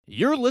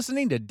You're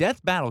listening to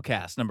Death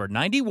Battlecast number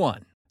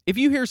 91. If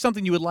you hear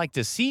something you would like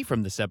to see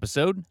from this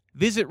episode,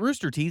 visit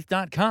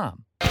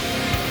roosterteeth.com.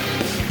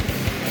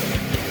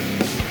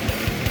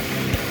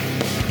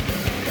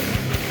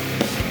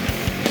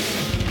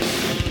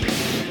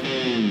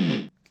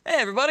 Hey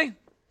everybody,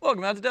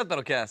 welcome out to Death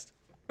Battlecast.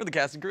 We're the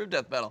cast and crew of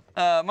Death Battle.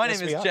 My name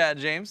is Chad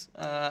James.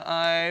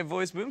 I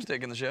voice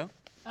Boomstick in the show.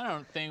 I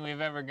don't think we've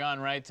ever gone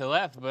right to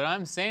left, but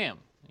I'm Sam.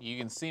 You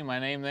can see my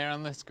name there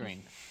on the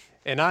screen.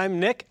 And I'm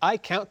Nick. I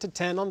count to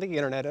 10 on the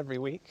internet every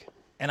week.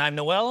 And I'm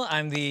Noel.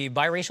 I'm the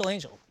biracial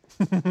angel.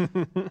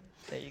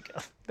 There you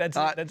go. That's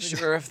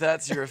sure if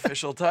that's your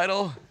official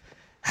title.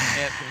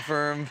 Can't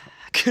confirm.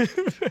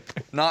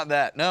 Not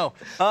that, no.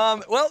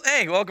 Well,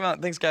 hey, welcome out.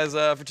 Thanks, guys,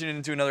 for tuning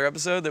into another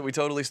episode that we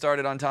totally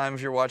started on time.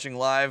 If you're watching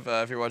live,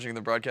 if you're watching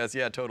the broadcast,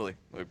 yeah, totally.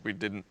 We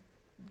didn't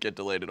get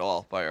delayed at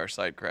all by our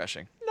site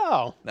crashing.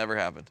 No. Never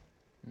happened.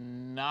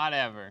 Not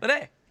ever. But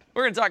hey,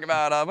 we're going to talk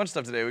about a bunch of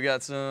stuff today. We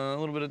got a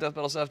little bit of Death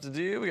Battle stuff to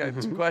do. We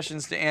got some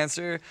questions to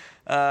answer.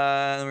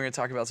 And then we're going to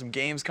talk about some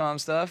Gamescom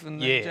stuff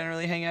and then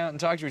generally hang out and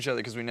talk to each other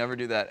because we never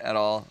do that at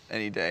all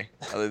any day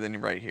other than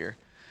right here.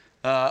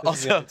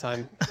 It's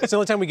the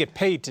only time we get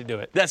paid to do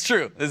it. That's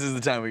true. This is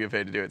the time we get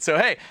paid to do it. So,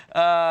 hey,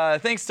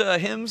 thanks to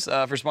Hims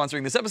for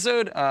sponsoring this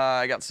episode.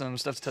 I got some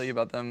stuff to tell you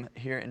about them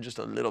here in just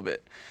a little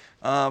bit.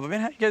 But,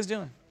 man, how you guys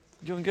doing?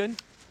 Doing good?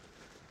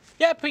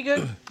 Yeah, pretty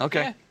good.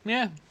 Okay.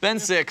 Yeah.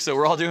 Ben's sick, so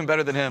we're all doing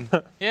better than him.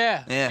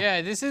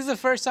 Yeah. This is the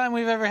first time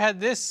we've ever had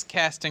this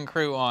cast and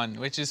crew on,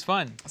 which is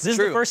fun. This is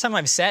the first time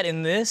I've sat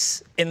in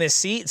this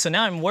seat, so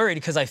now I'm worried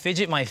because I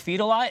fidget my feet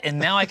a lot, and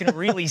now I can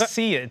really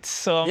see it.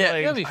 So I'm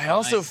like, I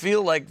also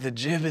feel like the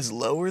jib is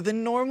lower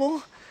than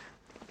normal.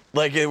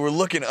 Like we're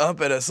looking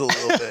up at us a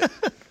little bit.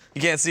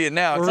 You can't see it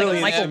now. It's really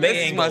like Michael Bay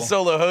this is my angle.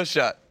 solo host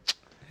shot.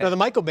 Now, the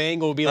Michael Bay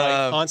angle will be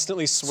like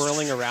constantly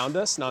swirling around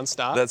us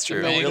nonstop. That's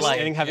true. We're Like,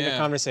 standing having a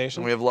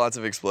conversation. We have lots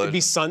of It'd be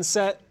explosions.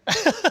 sunset.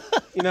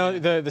 You know,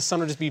 the sun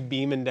would just be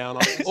beaming down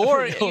on us.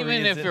 Or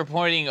even if you're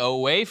pointing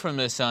away from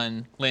the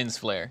sun, lens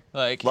flare.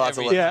 Like Lots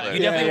of everything. lens you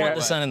flare. definitely want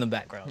the sun in the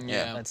background.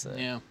 Yeah. That's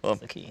Yeah.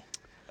 the key.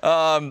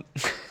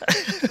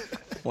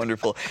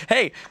 Wonderful.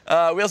 Hey, we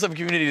also have a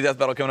community Death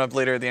Battle coming up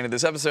later at the end of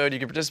this episode. You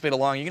can participate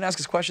along. You can ask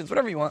us questions,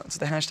 whatever you want. It's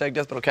the hashtag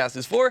Death Battlecast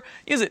is for.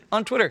 Use it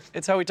on Twitter.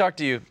 It's how we talk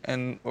to you.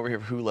 And over here,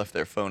 who left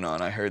their phone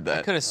on? I heard that.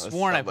 I could have That was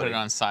sworn I put somebody. it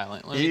on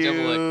silent. Let me double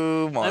look.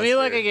 You Let me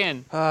look monster.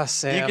 again. Oh,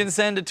 Sam. You can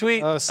send a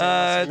tweet Oh,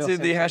 Sam, to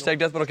the hashtag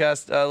Death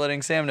Battlecast,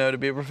 letting Sam know to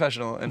be a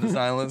professional and to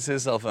silence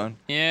his cell phone.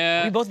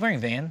 Yeah. Are we both wearing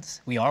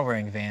Vans? We are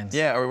wearing Vans.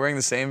 Yeah, are we wearing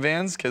the same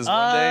Vans? Because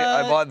one day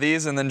I bought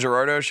these and then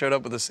Gerardo showed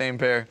up with the same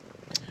pair.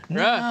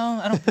 No,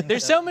 I don't think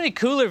There's so many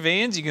cooler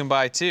Vans you can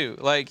buy too.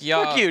 Like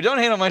y'all. Fuck you! Don't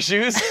hate on my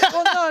shoes.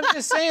 Well, no, I'm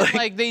just saying,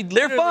 like they're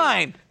literally-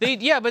 fine.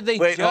 But they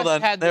Wait, just hold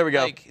on. had There we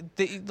go.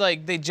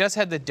 They just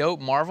had the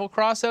dope Marvel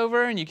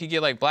crossover, and you could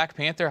get like Black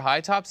Panther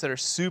high tops that are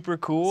super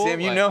cool.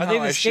 Sam, you like, know Are how they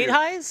I the skate shoot.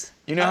 highs?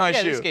 You know how I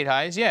yeah, the shoot. skate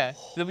highs, yeah.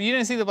 You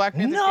didn't see the Black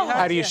Panther No. skate highs?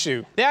 How do you Yeah.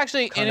 shoot? They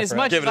actually, and as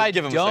much Give as it- I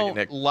give him a second, don't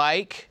Nick.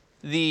 like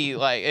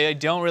I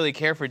don't really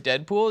care for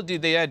Deadpool.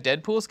 Dude, they had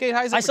Deadpool skate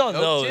highs. That I were saw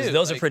dope, those. too.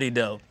 Those are Like, pretty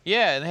dope.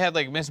 Yeah, and they had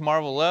like Miss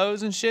Marvel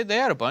lows and shit. They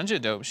had a bunch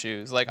of dope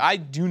shoes. Like I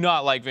do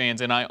not like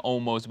Vans, and I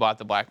almost bought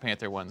the Black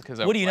Panther ones because.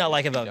 What do you not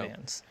like about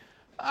Vans?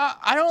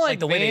 I don't like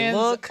the way they Vans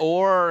look?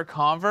 or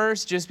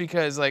Converse just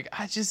because like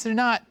they're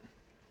not.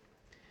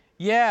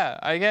 Yeah,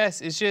 I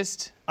guess it's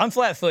just I'm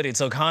flat-footed,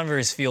 so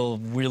Converse feel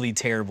really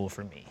terrible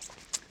for me.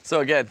 So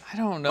again, I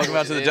don't know. welcome what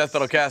out to it the is. Death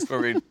Battle Cast where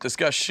we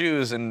discuss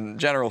shoes and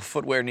general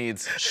footwear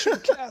needs.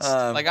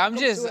 Like I'm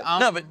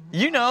No, but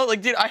you know,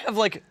 like, dude, I have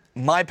like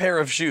my pair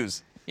of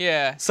shoes.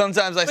 yeah.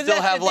 Sometimes I But still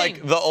that's have the like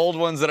thing. the old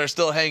ones that are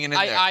still hanging in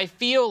there. I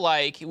feel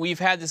like we've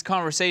had this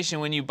conversation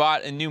when you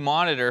bought a new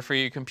monitor for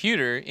your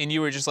computer and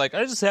you were just like,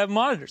 I just have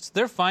monitors.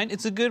 They're fine.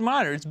 It's a good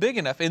monitor. It's big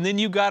enough. And then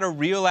you got a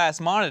real ass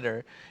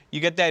monitor. You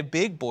got that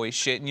big boy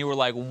shit and you were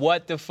like,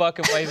 what the fuck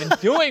am I even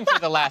doing for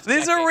the last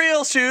These are decade?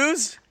 real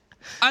shoes.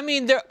 I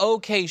mean, they're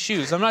okay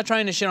shoes. I'm not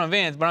trying to shit on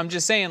Vans, but I'm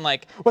just saying,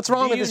 like, What's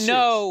wrong with do the you shoes?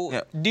 know?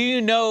 Yeah. Do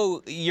you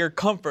know your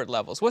comfort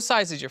levels? What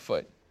size is your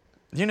foot?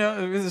 You know,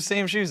 it was the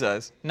same shoe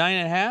size.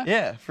 9.5?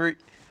 Yeah, for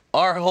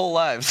our whole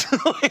lives.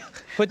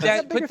 Put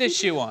this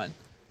shoe on.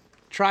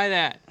 Try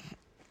that.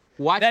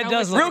 Watch That how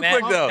does much- look Real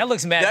quick though, That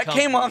looks mad that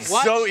came off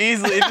comfy. so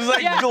easily. It just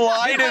like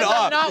glided because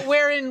off. I'm not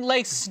wearing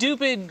like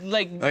stupid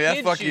like Oh, yeah?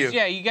 kid Fuck shoes. you.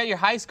 Yeah, you got your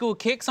high school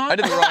kicks on. I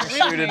did the wrong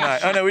shoe, didn't I?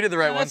 Oh no, we did the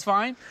right No, one. that's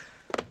fine.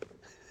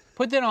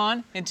 Put that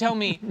on and tell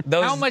me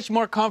Those- how much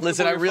more comfortable.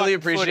 Listen, I your really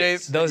fucking foot appreciate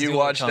is. that Those you do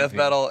look watched Death comfy.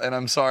 Battle, and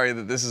I'm sorry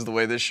that this is the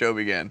way this show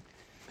began.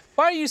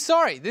 Why are you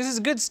sorry? This is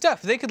good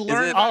stuff. They could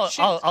learn it- about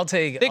shit. I'll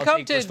take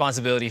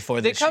responsibility for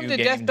They the come shoe to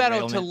game Death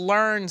Battle to derailment.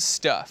 learn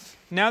stuff.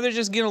 Now they're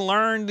just gonna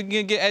learn to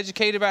get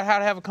educated about how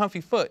to have a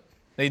comfy foot.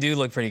 They do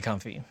look pretty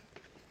comfy.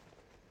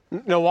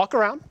 No, walk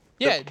around.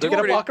 Yeah, They're do,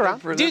 pretty- walk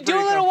around. they're do pretty a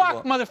little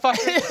walk, comfortable.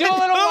 motherfucker. Do a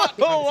little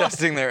walk.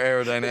 Testing their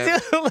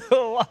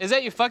aerodynamics. Is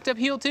that your fucked up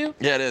heel too?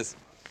 Yeah, it is.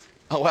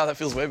 Oh wow, that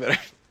feels way better.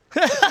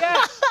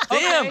 Yeah.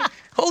 Damn. Okay.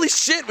 Holy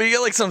shit! But you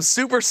got like some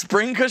super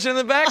spring cushion in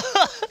the back.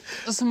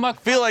 I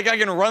feel like I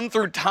can run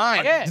through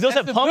time. Yeah, Do those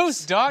have the pumps?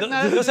 boost, dog.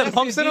 Do those have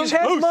pumps in them?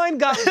 Chad's mind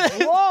got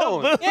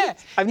blown. Yeah,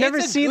 I've never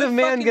it's a seen a good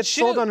man fucking get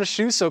sold shoe. on a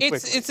shoe so quickly.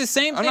 It's the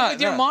same I'm thing not-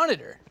 with your no.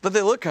 monitor. But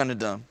they look kind of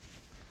dumb.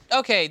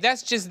 Okay,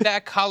 that's just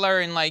that color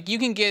and like you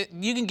can get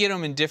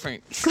them in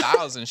different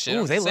styles and shit.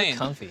 Ooh, I'm they saying. look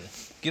comfy.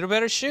 Get a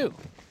better shoe.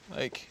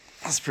 Like,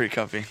 That's pretty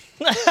comfy.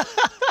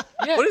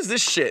 yeah, What is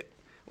this shit?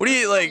 What do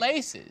you like?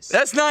 laces?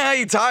 That's not how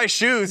you tie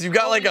shoes. You've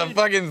got like a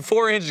fucking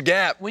 4-inch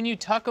gap. When you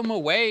tuck them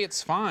away,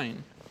 it's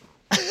fine.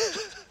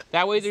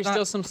 That way there's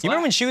still some slack. You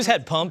remember when shoes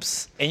had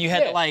pumps and you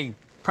had Yeah. to like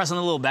press on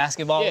the little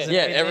basketballs? Yeah. and Yeah,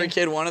 everything? every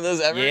kid wanted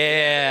those ever.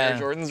 Yeah. Air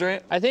Jordans,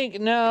 right? I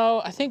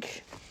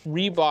think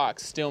Reebok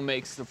still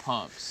makes the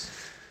pumps.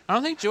 I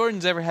don't think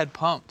Jordan's ever had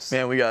pumps.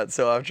 Man, we got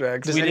so off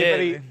track. Does We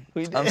anybody,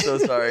 did. I'm so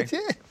sorry.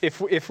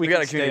 if we We got a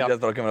could stay community off, death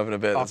battle coming up in a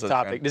bit. off That's what's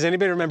topic, does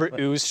anybody remember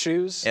Ooze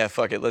shoes? Yeah,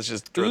 fuck it. Let's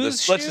just throw Ooze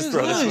this. Let's just shoes?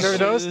 throw this. Ooze one. Remember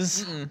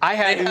those? Mm-mm. I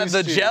had They have Ooze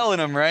the shoes. gel in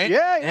them, right?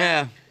 Yeah,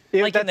 Yeah.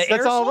 Yeah, Like in the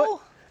that's all. airsole?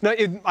 No,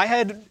 I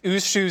had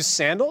Ooze shoes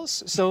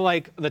sandals. So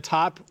like the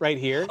top right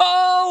here.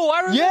 Oh, I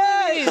remember.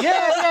 Yeah, these.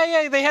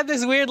 Yeah. They had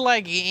this weird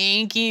like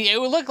inky. It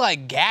would look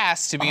like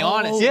gas, to be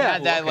honest. It yeah.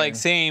 had that like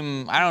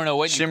same. I don't know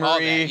what you call that.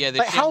 Shimmery. Yeah, the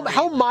Like shimmery.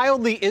 how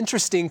mildly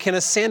interesting can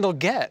a sandal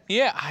get?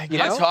 Yeah, I You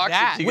guess know? Toxic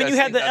that. to you When guys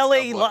you had think the that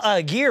LA stuff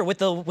was. gear with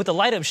the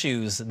light up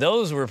shoes,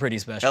 those were pretty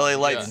special. LA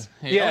Lights.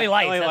 Yeah. LA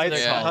Lights, LA that's what Lights.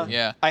 they're Yeah, called.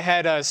 yeah. I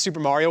had Super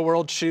Mario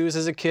World shoes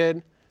as a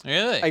kid.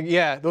 Really?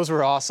 Yeah, those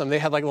were awesome. They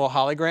had like little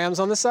holograms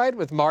on the side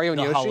with Mario and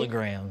The Yoshi.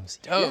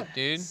 holograms. Dope,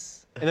 dude.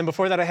 And then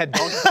before that, I had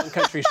Donkey Kong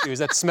Country shoes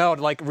that smelled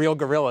like real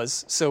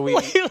gorillas. So we.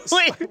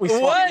 Wait, we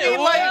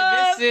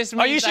This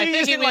Are you means- sure I you think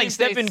just it didn't, like, means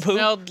step they in poop?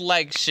 smelled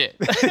like shit.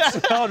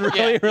 smelled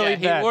really, really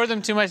He bad. wore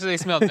them too much, so they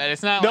smelled bad.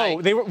 It's not No,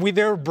 like. they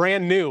were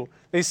brand new.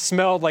 They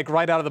smelled like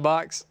right out of the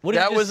box. What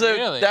if That you was just,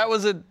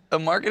 Really? a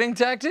marketing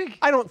tactic?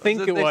 I don't think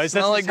it it they was.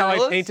 That's smell just like how I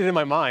gorillas? painted in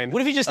my mind.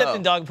 what if you just stepped Oh.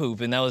 in dog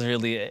poop and that was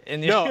really it?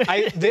 And No,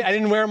 I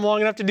didn't wear them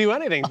long enough to do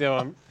anything to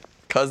them.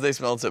 Because they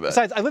smelled so bad.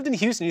 Besides, I lived in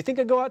Houston. You think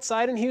I'd go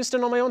outside in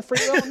Houston on my own free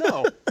will?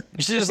 No. You should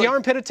It's just the like,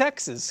 armpit of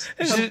Texas.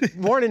 I'm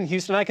born in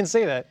Houston. I can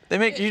say that. they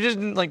make you just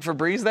like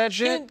Febreze that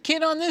shit.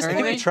 Kid, on this I think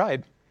I point,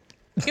 tried.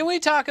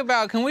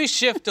 can we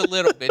shift a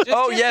little bit? Just,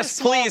 Oh just a yes,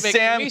 small please, bit. Can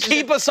Sam. we Keep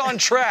shift- us on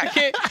track.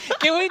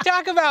 Can we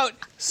talk about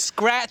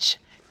scratch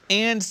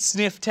and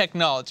sniff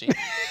technology?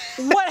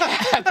 What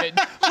happened?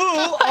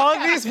 all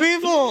these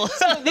people.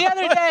 The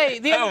other day,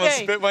 I almost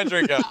spit my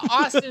drink out.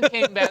 Austin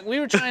came back. We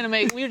were trying to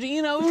make, it was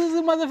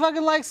a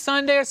motherfucking like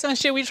Sunday or some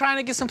shit. We were trying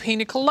to get some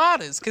pina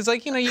coladas. Because,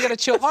 like, you got to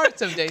chill hard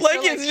some days. Like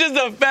it's just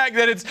a fact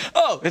that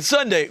it's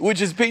Sunday,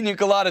 which is Pina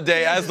Colada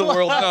Day, as the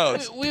world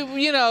knows.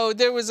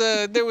 There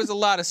was a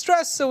lot of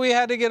stress, so we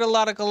had to get a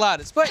lot of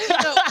coladas. But,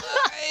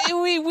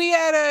 we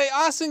had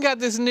Austin got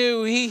this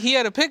new, he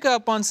had a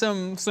pickup on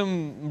some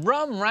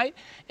rum, right?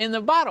 And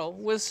the bottle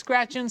was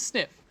scratch and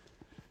sniff.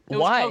 It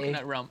was Why?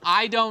 coconut rum.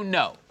 I don't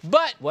know.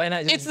 But Why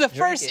not just it's the drink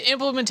first it?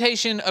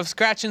 implementation of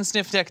scratch and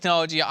sniff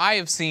technology I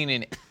have seen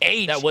in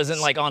ages. That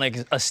wasn't like on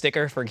a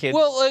sticker for kids.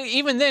 Well,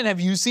 even then, have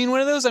you seen one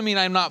of those? I mean,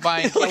 I'm not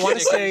buying. I wanna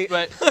say-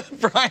 but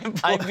Brian,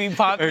 I'd be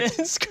popping.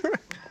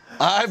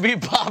 I be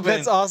popping.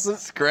 That's awesome.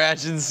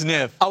 Scratch and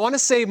sniff. I want to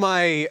say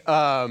my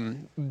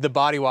the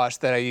body wash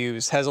that I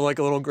use has like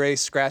a little gray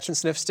scratch and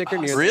sniff sticker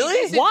near.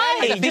 Really?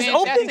 Why? That's Just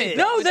fantastic. open it.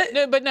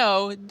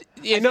 No,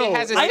 if No, it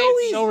has a I safety,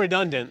 always so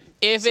redundant.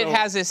 if it so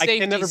has a I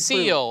can never safety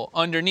prove it. seal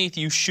underneath,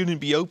 you shouldn't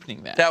be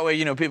opening that. That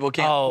way, people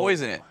can't Oh.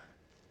 poison it.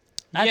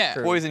 That's yeah.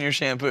 true. Poison your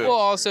shampoo. We'll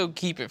also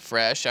keep it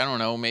fresh. I don't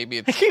know. Maybe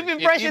it's Keep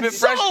it fresh. keep It's it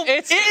fresh. soap.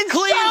 It's it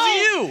cleans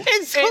you.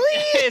 It's clean.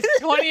 It's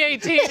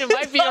 2018. It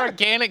might be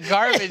organic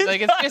garbage.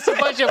 Like it's just a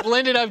bunch of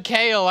blended up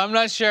kale. I'm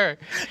not sure.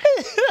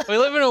 We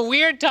live in a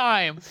weird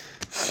time.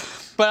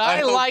 But I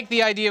hope- like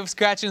the idea of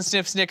scratch and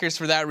sniff Snickers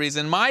for that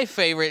reason. My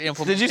favorite Did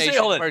implementation, you say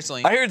hold on?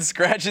 personally, I heard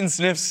scratch and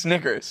sniff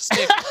Snickers.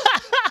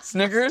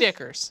 Snickers?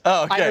 Stickers.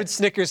 Oh, okay. I heard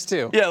Snickers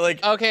too. Yeah,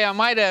 like Okay, I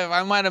might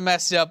have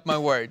messed up my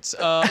words.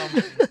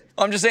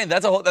 I'm just saying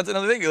that's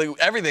another thing. Like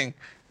everything,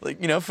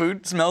 like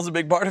food smells a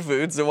big part of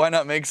food. So why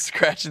not make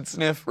scratch and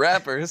sniff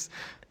wrappers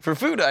for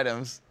food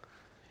items?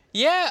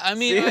 Yeah, I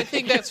mean, I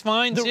think that's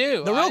fine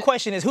too. The real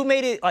question is who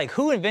made it, like,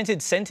 who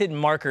invented scented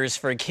markers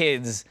for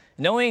kids,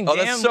 knowing Oh,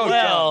 that's damn so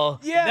well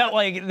dumb. Yeah.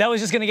 that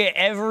was just gonna get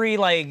every,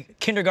 like,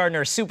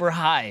 kindergartner super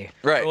high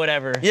Right. or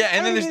whatever. Yeah,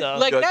 and then there's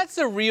Like that's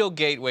the real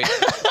gateway.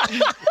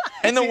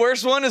 and the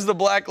worst one is the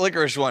black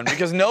licorice one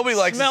because nobody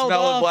likes the Smelled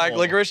smell of black awful.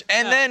 licorice,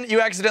 and then you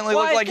accidentally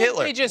Well, look I like think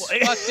Hitler. They just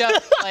fucked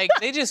up. Like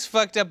they just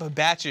fucked up a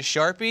batch of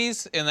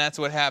Sharpies, and that's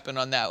what happened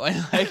on that one.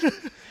 Like,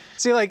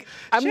 See, like,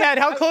 I'm Matt,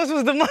 how close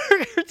was the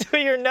marker to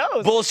your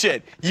nose?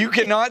 Bullshit. You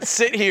cannot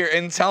sit here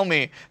and tell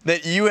me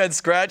that you had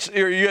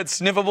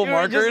sniffable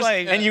markers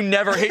and you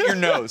never hit your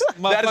nose.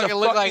 That is a Motherfucker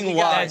look like fucking he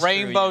got lie. a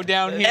rainbow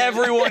down here.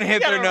 Everyone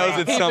hit their nose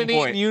at some He's been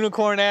point. eating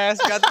unicorn ass.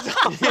 Got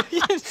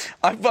this.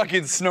 I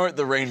fucking snort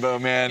the rainbow,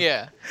 man.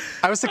 Yeah.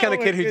 I was the kind of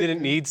kid who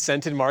didn't need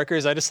scented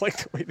markers. I just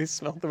liked the way they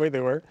smelled, the way they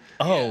were.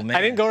 Oh, man.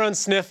 I didn't go around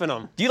sniffing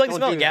them. Do you like to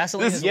smell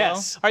gasoline as well?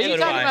 Yes. Are you So do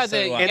talking I, about so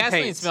the do I.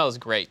 gasoline paint. smells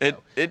great? It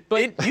used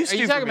Are to you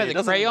for talking me. about It the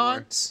doesn't anymore.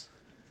 crayons?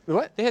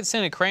 What? They had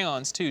scented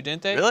crayons too,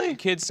 didn't they? Really?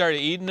 Kids started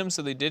eating them,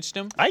 so they ditched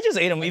them. I just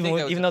ate them think that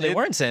was even though they it.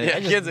 weren't scented. Yeah, I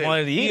kids just ate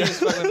wanted to You eat. just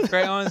fucking with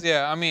crayons?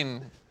 Yeah, I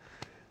mean,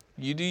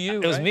 you do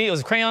you. It was right? me. It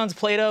was crayons,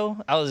 Play-Doh.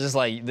 I was just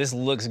like, this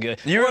looks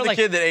good. You Or were the like,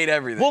 kid that ate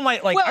everything. Well, I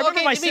remember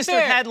okay, my to be sister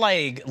fair. had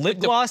like lip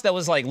gloss that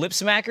was like lip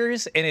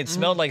smackers, and it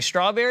smelled like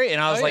strawberry,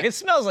 and I was Oh, like, yeah. it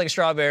smells like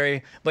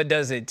strawberry, but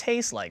does it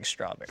taste like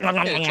strawberry?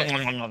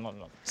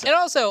 And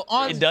also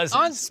on It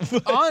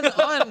doesn't.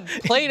 on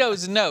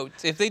Play-Doh's note,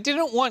 if they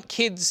didn't want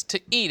kids to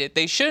eat it,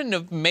 they shouldn't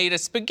have made a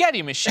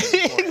spaghetti machine. For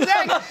it.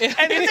 Exactly.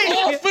 And then it's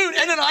all food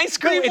and an ice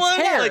cream it's one.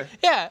 hair. Like,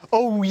 Yeah.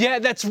 Oh, yeah,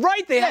 that's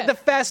right. They Yeah. had the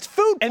fast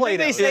food And then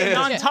they Play-Doh. say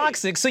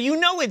non-toxic, so you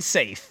know it's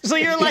safe. So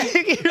you're like,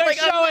 They're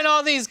showing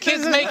all these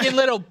kids making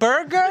little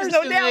burgers. There's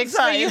no and like, so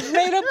downside. you've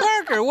made a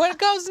burger. What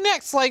goes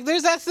next? Like,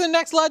 that's the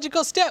next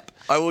logical step.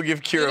 I will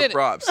give Kira did it.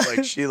 props.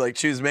 Like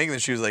she was making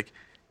this. She was like,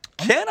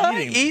 "Can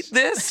I eat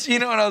this?" You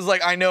know, and I was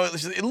like, "I know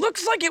it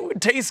looks like it would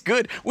tataste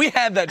good." We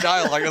had that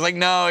dialogue. I was like,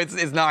 "No, it's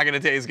not gonna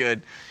taste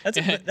good." that's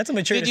a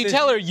mature Did you decision.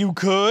 tell her you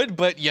could,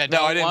 but you don't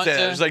No, I didn't want say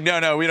that. to? She's like,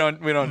 "No, we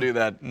don't do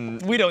that."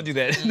 We don't do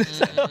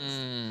that.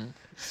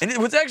 And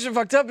what's actually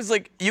fucked up is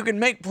like you can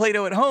make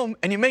Play-Doh at home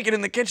and you make it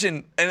in the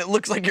kitchen and it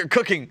looks like you're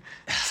cooking.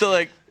 So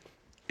like,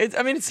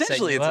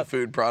 essentially you it's a up.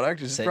 food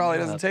product. It just Set probably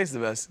you doesn't up. taste the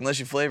best unless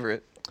you flavor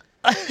it.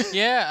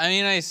 Yeah, I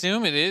mean, I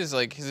assume it is,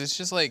 like, 'cause it's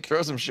just like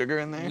Throw some sugar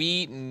in there.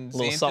 wheat and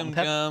Little salt and xanthan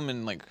pepper. gum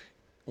and like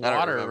don't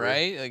water, remember.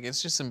 right? Like,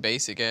 it's just some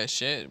basic ass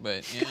shit,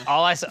 but yeah.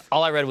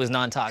 all I read was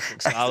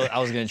non-toxic, so I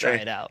was gonna try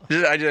it out.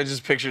 I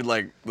just pictured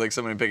like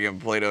somebody picking up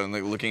Play-Doh and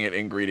like looking at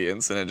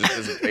ingredients and it just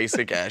is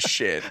basic ass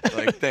shit.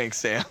 Like, thanks,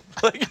 Sam.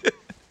 Like,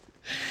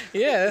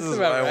 Yeah, that's this is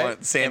what about I right.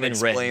 want. Sam And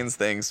then red. explains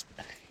things.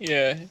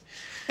 Yeah.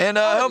 And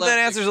I hope love that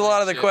to answers a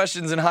lot of the explain shit.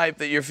 questions and hype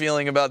that you're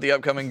feeling about the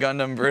upcoming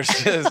Gundam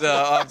versus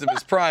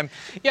Optimus Prime.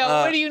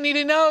 Yeah, what do you need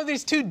to know?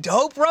 There's two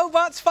dope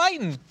robots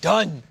fighting.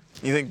 Done.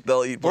 You think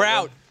they'll eat We're Play-Doh?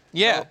 out.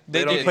 Yeah, Well,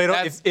 they don't- did. Play-Doh,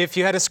 That's- if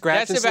you had a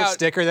scratch and that's sniff about-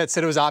 sticker that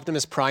said it was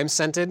Optimus Prime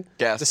scented,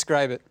 Gas.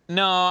 describe it.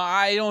 No,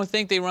 I don't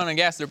think they run on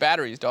gas. They're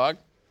batteries, dog.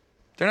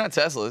 They're not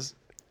Teslas.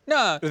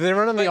 No. They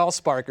run on the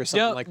Allspark or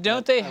something like that.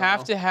 Don't they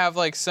have to have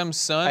like some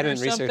sun I or didn't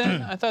research something?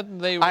 it. I thought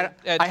they were. I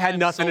at had times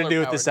nothing to do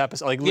with solar this powered.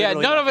 episode. Like, Yeah,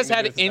 literally none of us nothing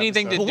had to do with this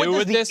anything to episode. do What does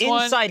with the this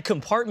one. inside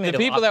compartment The of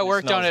people that Optimus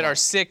worked on smells it are like?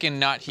 sick and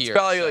not here.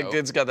 Probably like so-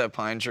 it's got that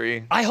pine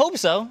tree, I hope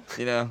so.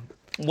 you know.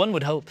 One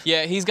would hope.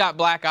 Yeah, he's got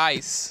black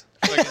ice.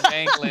 Fucking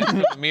dangling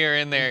with the mirror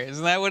in there.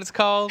 Isn't that what it's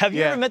called? Have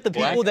you Yeah. ever met the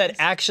people Black that ice?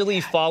 actually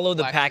follow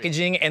the Black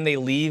packaging and they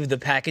leave the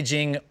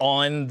packaging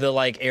on the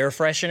like air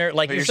freshener?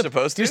 Like you're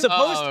supposed to? You're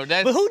supposed Oh, to.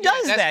 that's- But who yeah,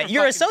 does that's that? for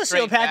You're a fucking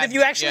straight sociopath if you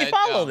bad- actually yeah,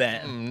 follow no,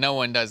 that. No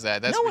one does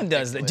that. That's No one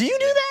does that. Do you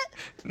ridiculous.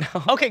 do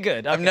that? No. Okay,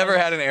 good. I've Okay. never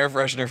had an air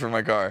freshener for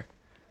my car.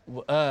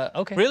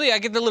 Okay. Really, I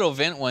get the little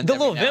vent ones. The every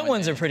little now vent and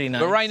ones then. are pretty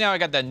nice. But right now I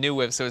got that New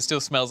Whip, so it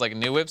still smells like a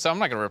New Whip. So I'm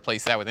not gonna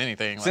replace that with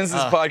anything. Like, Since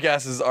this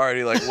podcast is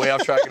already like way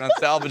off track and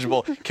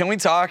unsalvageable, can we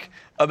talk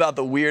about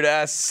the weird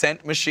ass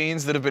scent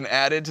machines that have been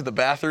added to the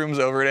bathrooms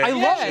over at love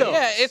yeah, those.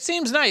 yeah, it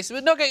seems nice.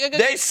 But okay,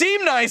 They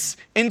seem nice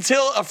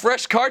until a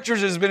fresh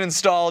cartridge has been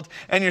installed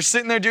and you're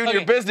sitting there doing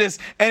your Okay. business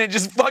and it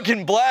just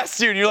fucking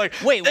blasts you and you're like,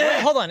 Wait,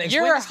 hold on.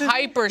 Explain you're this to me.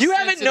 hyper. You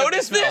haven't sensitive to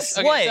noticed smells. this?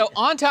 Okay, What? So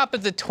on top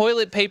of the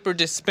toilet paper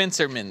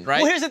dispenserman,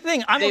 right? Well, here's the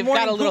thing. I'm a They've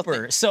morning got a little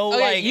pooper, thing. so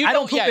Okay, like you I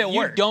don't don't- poop yeah, at you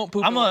work. don't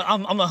poop I'm at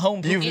I'm a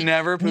home pooper. You've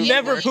never pooped?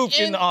 Never pooped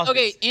in the office.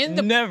 Okay, in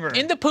the Never.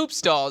 in the poop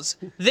stalls,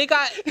 they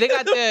got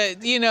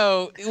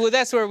the well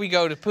that's where we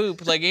go to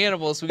poop like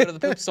animals. We go to the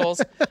poop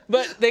stalls,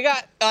 but they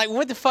got like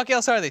what the fuck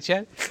else are they,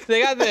 Chad?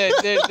 They got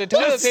the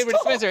toilet paper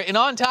dispenser, and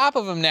on top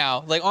of them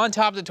now, like on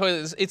top of the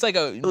toilet, it's like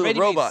a ready-made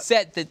robot.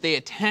 set that they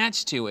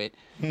attach to it.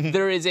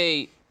 There is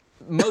a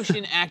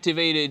motion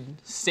activated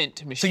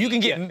scent machine. So you can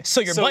get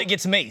so your butt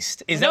gets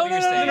maced. Is that No, what no,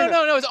 you're no, saying? no,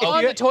 no, no. It's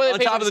on the toilet on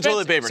paper. top of the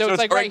toilet dispenser. paper. So So it's it's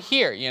like right- right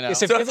here, you know.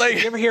 So So it's like-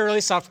 you ever hear a really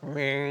soft Which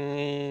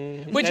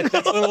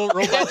that little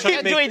robot trying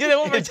to Do we make do that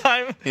one more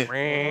time?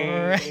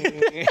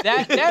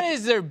 that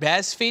is their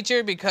best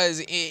feature because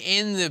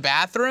in the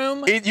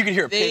bathroom you can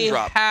hear a they pin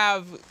drop.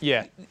 have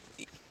Yeah.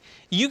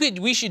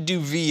 we should do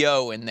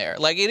VO in there.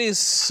 Like it is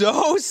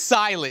so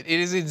silent. It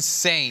is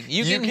insane.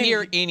 You can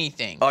hear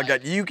anything. Oh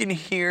god, you can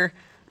hear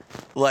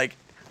like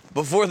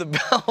before the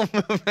bowel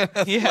movement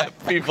has Yeah.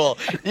 left people.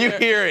 You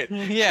hear it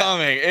Yeah.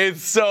 coming.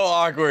 It's so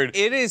awkward.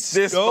 It is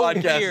This so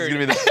podcast weird. is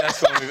gonna be the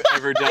best one we've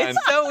ever done.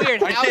 It's so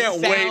weird. I how can't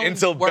wait sound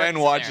until works Ben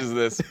in watches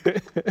there.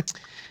 this.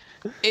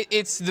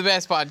 It's the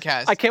best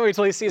podcast. I can't wait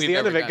till he sees We've the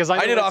end ever of it done. because I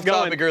know I did where off it's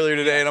going. topic earlier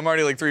today, and I'm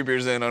already like 3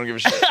 beers in. I don't give a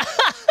shit.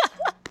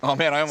 Oh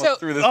man, I almost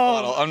threw this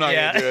bottle. I'm not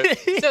gonna do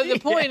it. So the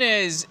point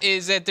is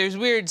that there's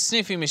weird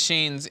sniffy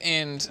machines,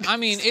 and I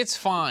mean, it's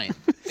fine.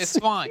 It's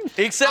fine.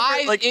 Except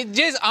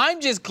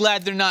I'm just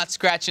glad they're not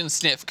scratch and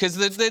sniff, because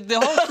the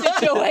whole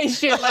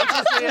situation, like,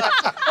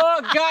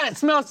 oh God, it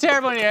smells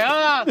terrible in here.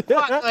 Oh,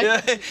 fuck.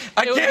 Like,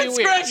 I can't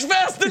scratch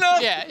fast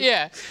enough.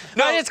 Yeah.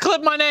 No, I just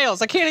clip my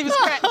nails. I can't even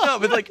scratch. No,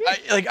 but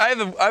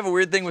I have a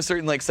weird thing with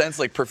certain like scents,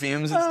 like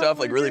perfumes and stuff,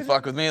 like really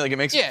fuck with me. Like it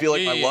makes me feel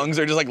like my lungs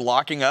are just like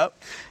locking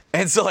up.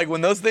 And so like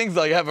when those things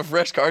like have a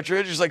fresh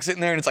cartridge, just like sitting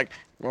there and it's like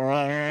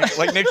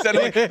Nick said,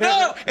 I'm like,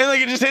 no, and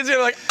like it just hits you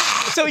like.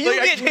 So you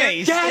get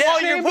maced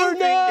while you're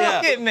pooping.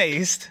 You get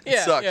maced.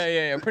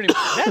 Yeah, pretty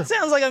much. That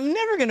sounds like I'm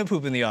never gonna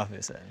poop in the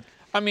office then.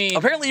 I mean,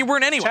 apparently you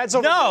weren't anyway.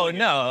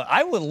 No,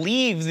 I would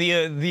leave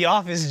the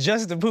office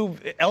just to poop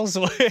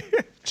elsewhere.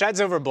 Chad's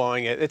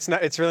overblowing it.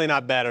 It's really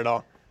not bad at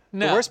all.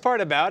 No. The worst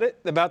part about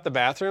the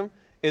bathroom,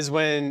 is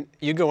when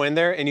you go in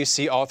there and you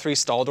see all 3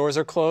 stall doors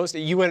are closed.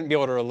 You wouldn't be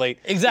able to relate.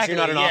 Exactly.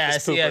 You're not an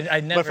office pooper. I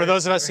never, but for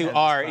those of us who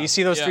are, you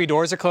see those 3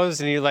 doors are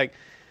closed and you're like,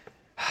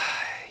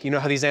 you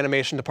know how these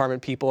animation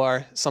department people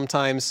are?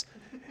 Sometimes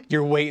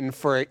you're waiting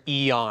for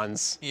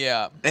eons.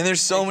 Yeah. And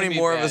there's so many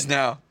more of us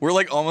now. We're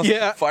like almost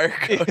fire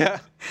code. Yeah.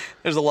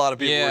 There's a lot of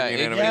people working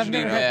in animation. I've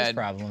never had this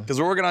problem. Because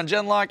we're working on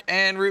Genlock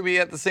and Ruby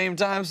at the same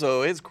time,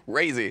 so it's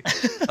crazy.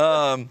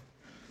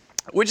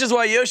 Which is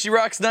why Yoshi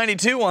Rocks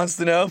 92 wants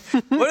to know,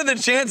 what are the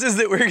chances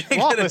that we're going to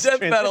get a Death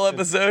Battle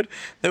episode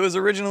that was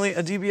originally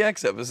a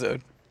DBX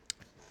episode?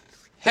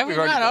 Have we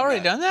not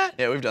already done that?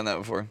 Yeah, we've done that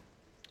before.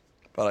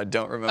 But I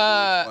don't remember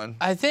which one.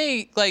 I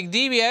think like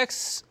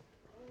DBX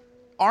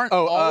aren't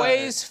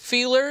always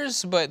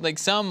feelers, but like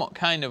some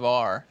kind of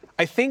are.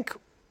 I think,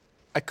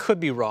 I could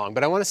be wrong,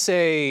 but I want to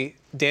say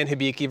Dan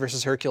Hibiki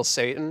versus Hercule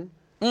Satan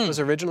was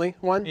originally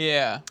one.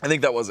 Yeah. I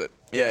think that was it.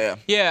 Yeah.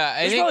 Yeah.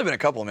 There's probably been a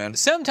couple, man.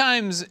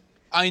 Sometimes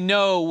I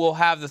know we'll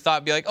have the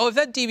thought, be like, oh, if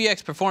that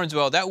DBX performs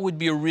well, that would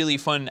be a really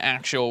fun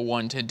actual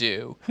one to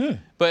do.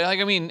 But like,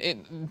 I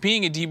mean,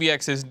 being a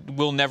DBX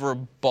will never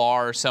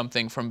bar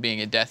something from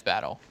being a death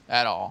battle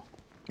at all.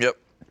 Yep.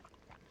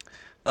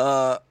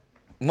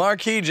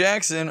 Marquis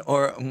Jackson,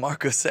 or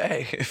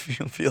Marcose, if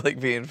you feel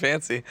like being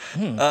fancy,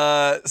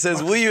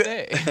 says, will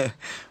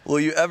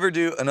you ever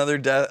do another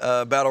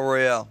battle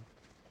royale?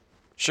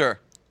 Sure.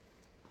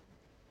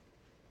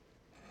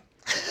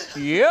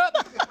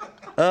 Yep.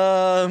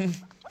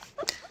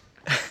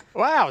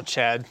 Wow,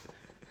 Chad.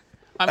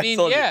 I mean,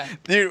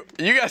 Dude,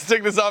 you guys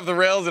took this off the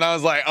rails, and I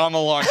was like, I'm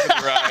along for the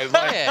ride.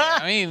 Like, yeah,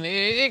 I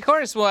mean, of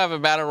course we'll have a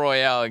battle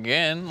royale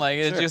again. Like,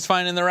 it's just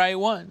finding the right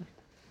one.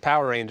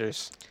 Power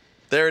Rangers.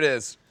 There it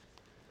is.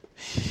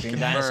 Green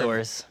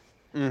dinosaurs.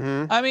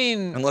 I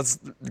mean, And let's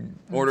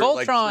order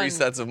like 3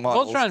 sets of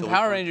models. Voltron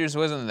Power Rangers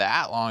wasn't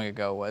that long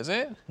ago, was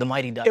it? The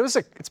Mighty Ducks.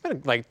 It's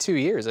been like 2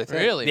 years, I think.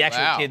 Really? The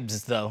actual Wow.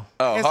 kids, though.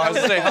 Oh, I was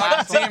going to say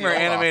Hockey Team or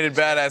Animated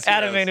Badass Heroes?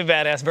 Animated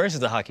Badass versus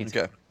the Hockey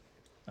Team. Okay.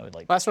 I would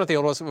like. Last one at the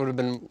oldest would have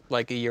been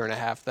like a year and a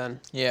half then.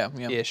 Yeah.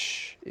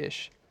 Ish.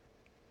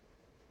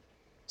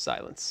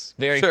 Silence.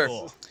 Very Sure.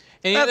 cool.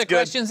 Any That's other good.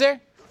 questions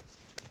there?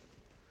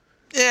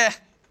 Yeah.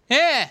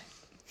 Yeah.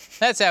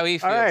 That's how he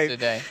feels right.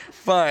 today.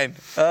 Fine.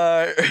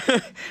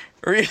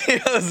 Rio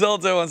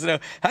Zolto wants to know,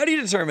 how do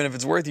you determine if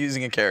it's worth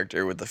using a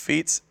character with the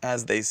feats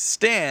as they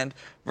stand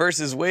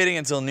versus waiting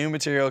until new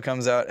material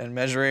comes out and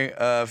measuring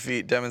a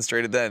feat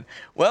demonstrated then?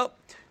 Well,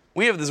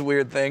 we have this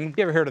weird thing.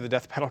 You ever heard of the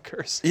Death Battle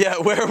Curse? Yeah,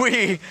 where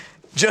we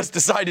just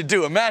decide to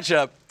do a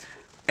matchup,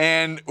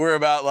 and we're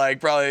about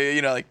like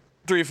probably, like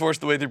 3/4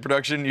 the way through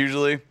production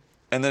usually,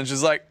 and then it's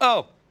just like,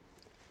 oh,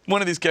 one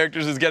of these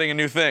characters is getting a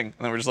new thing, and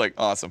then we're just like,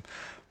 awesome.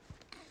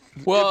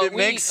 Well, If it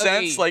makes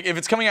sense, like if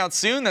it's coming out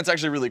soon, that's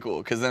actually really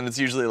cool, because then it's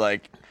usually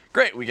like,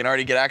 great, we can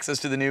already get access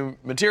to the new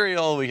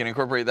material, we can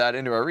incorporate that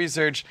into our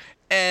research,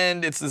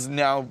 and it's this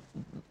now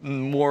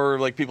more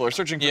like people are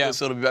searching for this,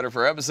 so it'll be better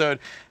for our episode.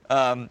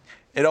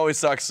 It always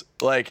sucks,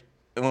 like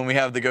when we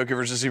have the Goku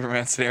versus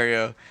Superman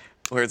scenario,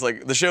 where it's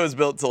like the show is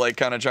built to like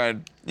kind of try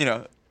and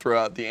throw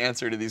out the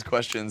answer to these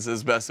questions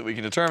as best that we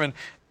can determine,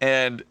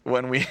 and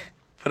when we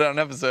put out an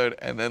episode,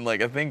 and then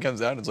like a thing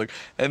comes out, and it's like,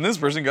 and this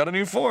person got a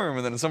new form,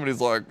 and then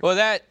somebody's like, well,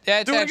 that's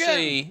do it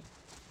actually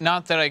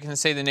not that I can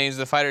say the names of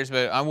the fighters,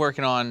 but I'm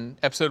working on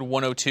episode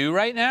 102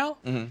 right now,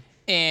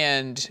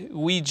 and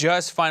we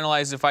just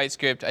finalized the fight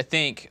script, I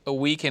think, a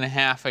week and a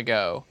half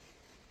ago,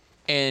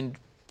 and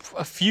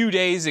a few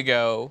days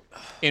ago,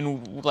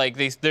 in like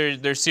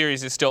their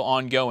series is still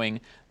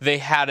ongoing, they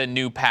had a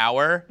new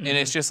power, and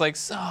it's just like,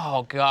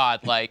 oh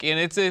god, like, and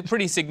it's a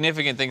pretty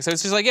significant thing. So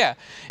it's just like, yeah,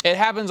 it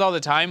happens all the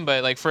time,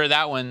 but like for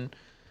that one,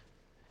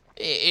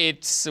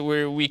 it's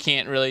where we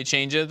can't really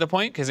change it at the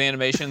point because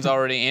animation's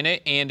already in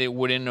it, and it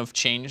wouldn't have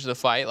changed the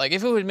fight. Like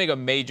if it would make a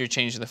major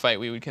change to the fight,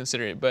 we would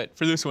consider it, but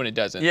for this one, it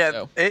doesn't. yeah,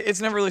 so. it's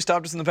never really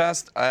stopped us in the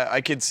past. I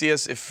could see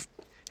us if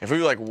we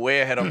were like way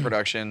ahead on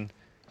production,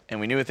 and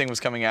we knew a thing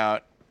was coming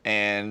out,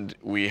 and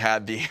we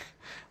had the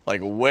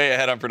like way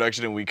ahead on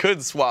production, and we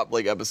could swap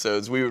like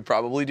episodes, we would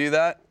probably do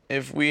that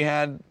if we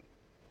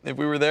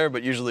were there.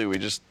 But usually we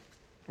just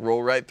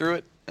roll right through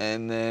it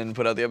and then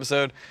put out the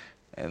episode,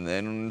 and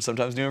then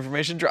sometimes new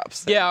information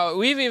drops. Yeah,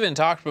 we've even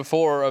talked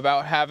before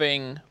about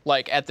having,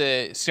 like, at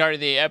the start of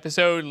the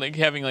episode, like,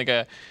 having, like,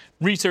 a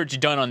research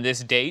done on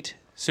this date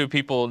so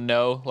people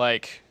know,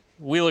 like,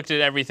 we looked at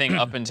everything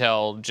up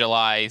until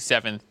July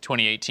 7th,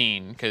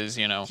 2018, because,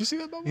 you know. Did you see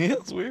that bubble? Yeah,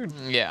 it's weird.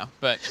 Yeah,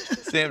 but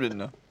Sam didn't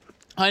know.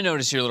 I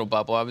noticed your little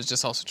bubble. I was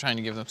just also trying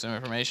to give them some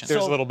information.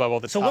 There's a little bubble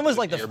at the So top when was of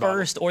like the beer bottle.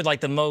 first or like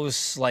the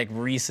most like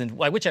recent,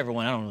 like whichever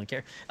one, I don't really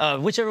care.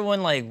 Whichever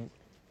one like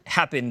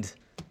happened,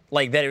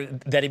 like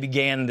that it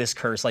began this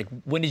curse. Like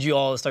when did you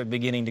all start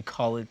beginning to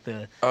call it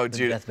the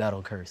death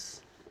battle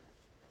curse?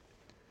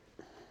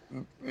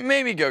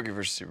 Maybe Goku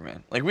versus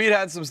Superman. Like we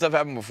had some stuff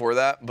happen before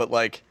that, but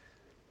like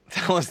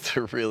that was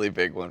the really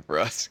big one for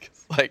us.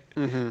 'Cause, like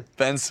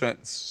Ben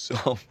spent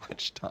so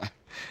much time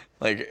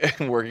like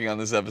working on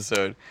this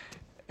episode,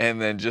 and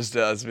then just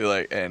to us be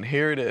like, and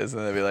here it is,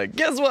 and they'd be like,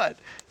 guess what?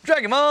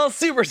 Dragon Ball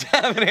Super's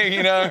happening,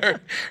 you know?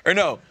 Or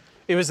no.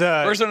 It was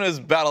First one was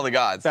Battle of the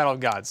Gods. Battle of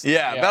Gods.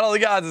 Yeah, Battle of the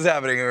Gods is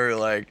happening, and we were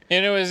like,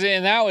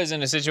 And that was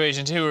in a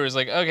situation too where it was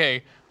like,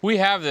 okay, we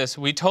have this.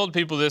 We told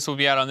people this will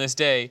be out on this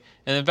day,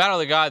 and then Battle of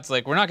the Gods,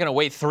 like, we're not gonna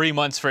wait 3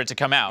 months for it to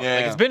come out. Yeah,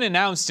 like yeah. it's been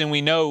announced, and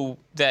we know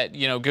that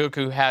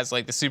Goku has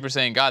like the Super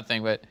Saiyan God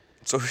thing, but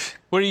so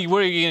what are you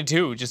gonna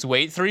do? Just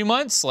wait 3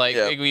 months? Like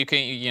Yeah. you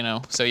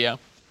can't, so yeah.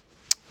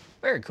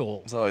 Very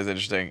cool. it's always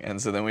interesting.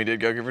 And so then we did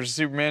Goku versus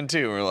Superman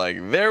too. And we're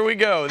like, there we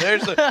go.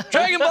 There's the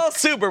Dragon Ball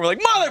Super. We're like,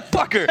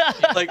 motherfucker.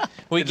 Like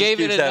We just gave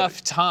it keeps enough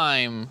happening.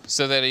 time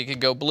so that he could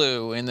go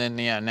blue, and then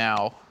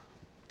now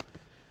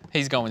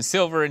he's going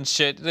silver and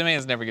shit. The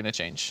man's never gonna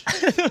change.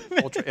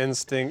 Ultra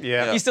Instinct.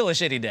 Yeah. He's still a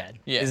shitty dad.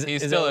 Yeah, is,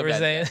 he's is still that a what we're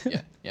bad saying?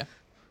 dad. Yeah.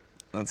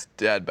 That's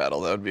Dad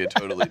Battle. That would be a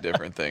totally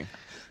different thing.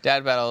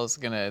 Dad Battle is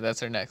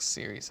that's our next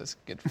series. That's a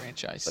good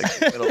franchise.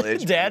 Like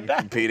middle-aged Dad men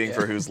Battle? competing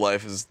for whose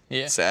life is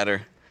Yeah.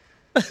 sadder.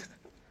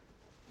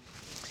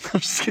 I'm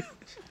just kidding.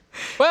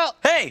 well,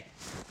 Hey,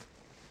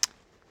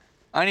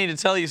 I need to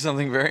tell you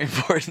something very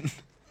important.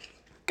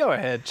 Go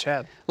ahead,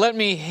 Chad. let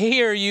me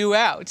hear you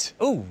out.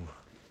 Ooh.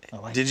 I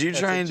like Did you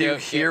try a and do joke,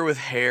 here yeah. with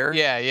hair?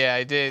 Yeah,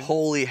 I did.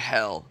 Holy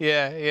hell.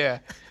 Yeah.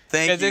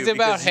 Thank 'Cause you. it's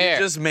about because hair.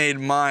 You just made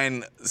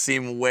mine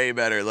seem way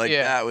better. Like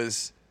Yeah. that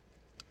was.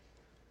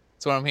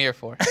 That's what I'm here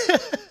for.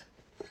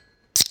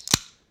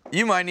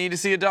 You might need to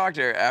see a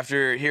doctor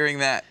after hearing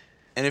that.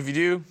 And if you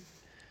do,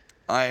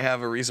 I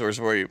have a resource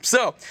for you.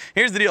 So,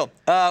 here's the deal.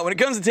 When it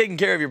comes to taking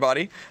care of your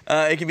body,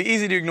 it can be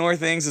easy to ignore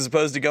things as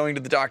opposed to going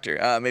to the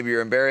doctor. Maybe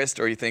you're embarrassed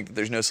or you think that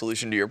there's no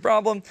solution to your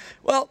problem.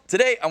 Well,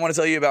 today I want to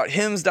tell you about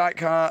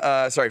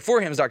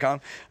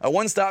forhims.com, a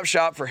one-stop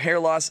shop for hair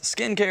loss,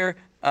 skincare,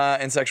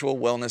 and sexual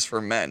wellness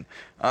for men.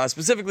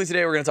 Specifically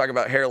today, we're going to talk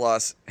about hair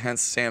loss,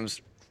 hence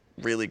Sam's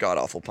really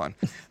god-awful pun.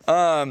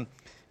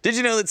 Did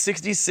you know that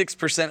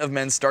 66% of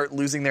men start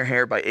losing their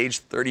hair by age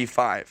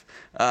 35?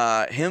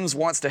 Hims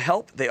wants to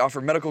help. They offer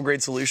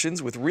medical-grade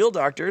solutions with real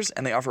doctors,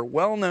 and they offer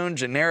well-known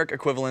generic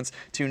equivalents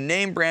to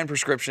name-brand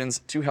prescriptions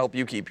to help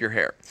you keep your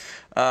hair.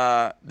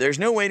 There's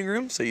no waiting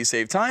room, so you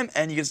save time,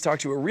 and you get to talk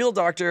to a real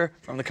doctor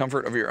from the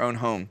comfort of your own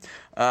home.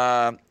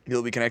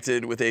 You'll be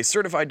connected with a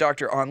certified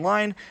doctor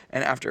online,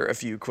 and after a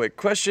few quick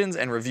questions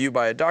and review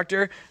by a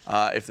doctor,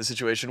 if the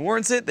situation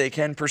warrants it, they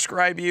can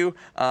prescribe you,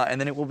 and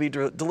then it will be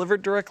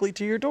delivered directly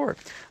to your door.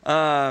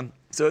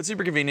 So it's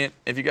super convenient.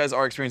 If you guys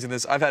are experiencing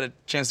this, I've had a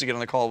chance to get on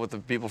the call with the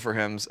people for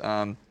Hims.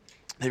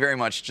 They very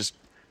much just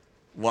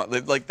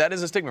want, like, that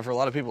is a stigma for a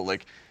lot of people.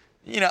 Like,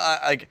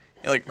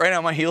 like right now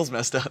my heel's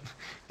messed up,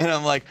 and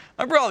I'm like,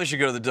 I probably should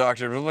go to the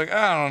doctor, but I'm like,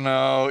 I don't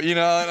know, and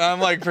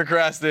I'm like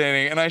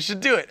procrastinating, and I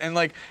should do it. And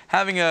like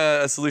having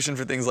a solution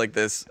for things like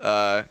this,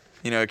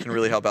 it can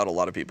really help out a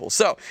lot of people.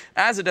 So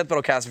as a Death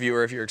Battle Cast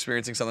viewer, if you're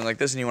experiencing something like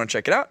this and you want to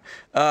check it out,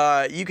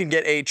 you can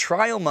get a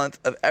trial month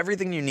of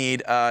everything you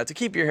need to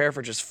keep your hair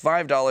for just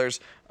 $5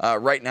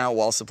 right now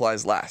while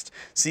supplies last.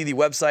 See the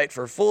website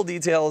for full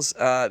details.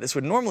 This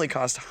would normally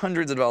cost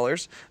hundreds of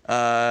dollars.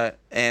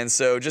 And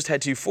so just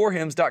head to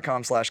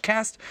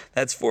forhims.com/cast.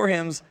 That's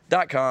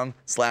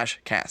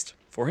forhims.com/cast.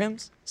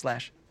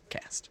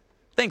 forhims/cast.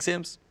 Thanks,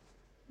 Hims.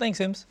 Thanks,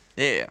 Hims.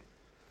 Yeah.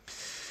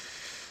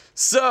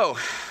 So,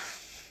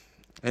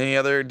 any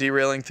other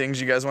derailing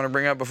things you guys want to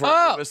bring up before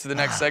we move us to the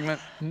next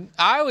segment?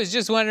 I was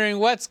just wondering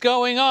what's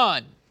going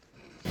on.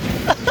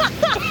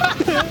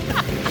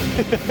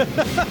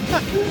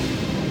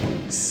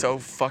 So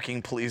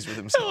fucking pleased with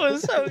himself.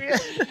 was so good.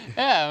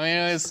 Yeah, I mean,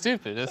 it was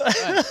stupid. It's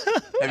fun. Have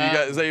you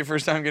guys? Is that your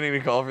first time getting a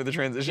call for the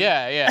transition?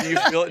 Yeah. Do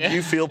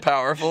you feel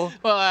powerful?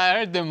 Well, I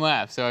heard them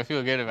laugh, so I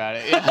feel good about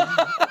it. Yeah.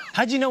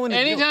 How'd you know when to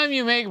do it? Anytime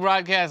you make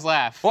broadcast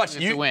laugh, Watch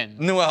it's a win.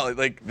 No, well,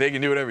 like they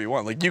can do whatever you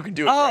want. Like you can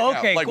do it. Oh, right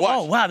okay. Now. Like Cool. watch.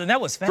 Oh, wow. Then that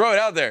was fast. Throw it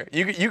out there.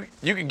 You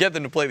can get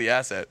them to play the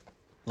asset.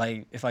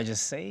 Like if I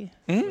just say.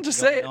 Just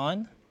say it.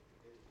 On.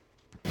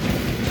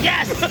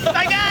 Yes!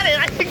 I got it!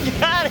 I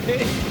got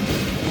it!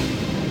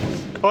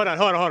 Hold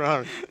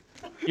on.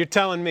 You're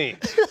telling me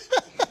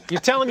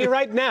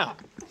right now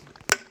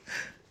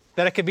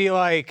that it could be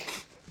like,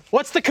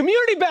 what's the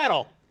community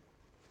battle?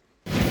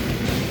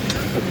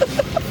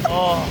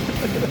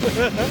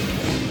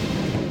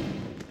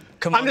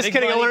 Come on, I'm just big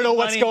kidding. I money, want to know big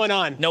what's money. going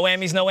on. No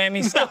whammies, no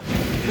whammies. Stop.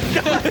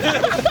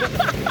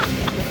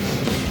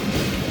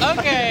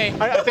 Okay.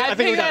 I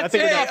think we're done. I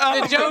think we're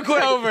done. The joke's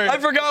Quick, over. I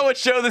forgot what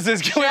show this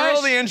is. Can we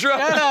roll the intro?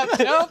 Shut up.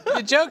 Nope.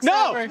 The joke's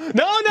No, over.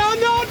 no.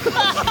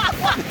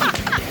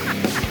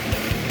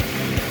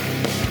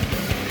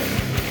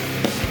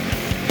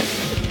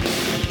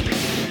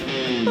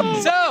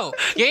 So,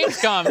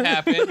 Gamescom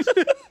happened.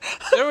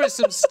 There was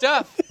some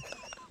stuff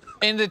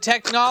in the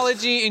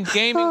technology and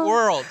gaming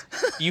world.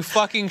 You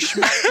fucking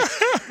schmuck.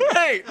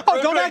 Hey,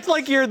 Oh, don't act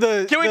like you're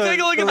the. Can we take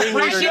a look at the I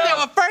pre-show? should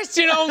have a first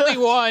and only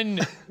one.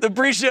 The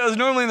pre-show is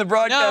normally in the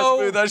broadcast No.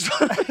 booth. I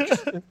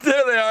just,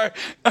 there they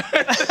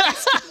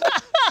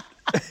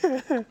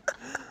are.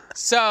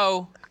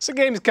 So, So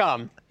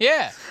Gamescom.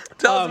 yeah.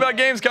 Tell us about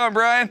Gamescom,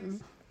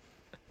 Brian.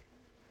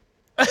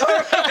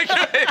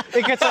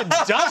 It gets a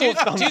double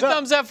thumbs Two up.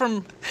 thumbs up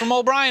from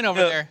old Brian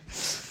over there.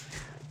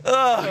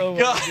 Oh,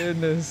 God.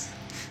 Goodness.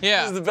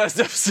 Yeah. This is the best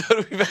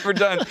episode we've ever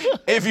done,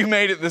 if you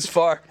made it this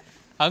far.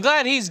 I'm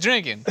glad he's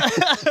drinking.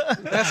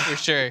 That's for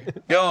sure.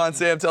 Go on,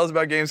 Sam. Tell us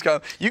about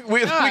Gamescom.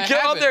 We I killed.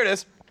 Oh, haven't. there it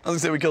is. I was gonna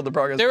say we killed the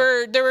progress.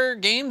 There were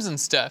games and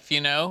stuff,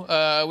 you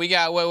know. We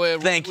got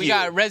Thank we you.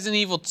 got Resident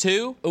Evil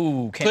 2.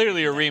 Ooh, can't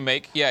Clearly a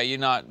remake. Yeah, you're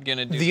not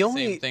gonna do the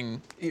only-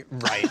 same thing.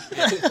 Right.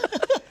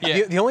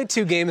 Yeah. The only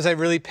two games I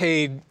really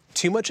paid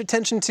too much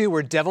attention to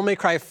were Devil May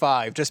Cry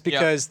 5, just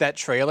because that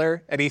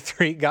trailer at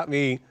E3 got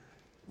me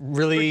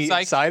really Pretty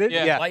psyched. excited.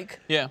 Yeah. Yeah. like.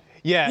 Yeah.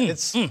 Yeah,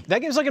 that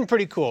game's looking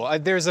pretty cool.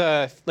 There's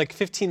like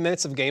 15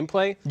 minutes of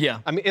gameplay. Yeah.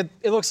 I mean,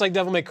 it looks like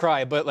Devil May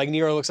Cry, but like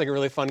Nero looks like a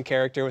really fun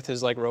character with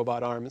his like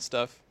robot arm and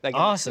stuff. That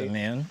game looks Awesome, neat.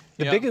 man.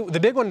 The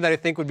big one that I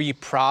think would be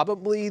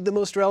probably the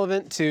most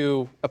relevant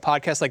to a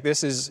podcast like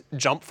this is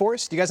Jump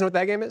Force. Do you guys know what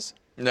that game is?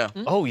 No.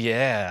 Oh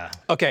yeah.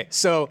 Okay,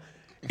 so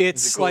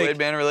it's Kool-Aid like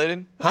Man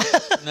related?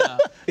 No.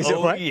 is it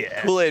Oh what?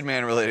 yeah. Kool-Aid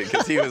Man related,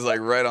 because he was like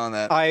right on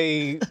that.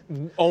 I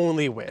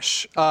only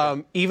wish.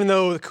 Even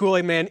though the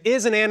Kool-Aid Man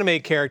is an anime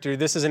character,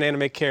 this is an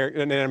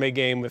anime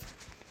game with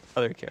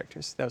other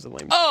characters. That was a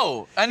lame.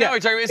 Oh, I know Yeah, what you're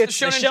talking about. It's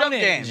the it's Shonen the Jump Shonen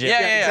game. Jump.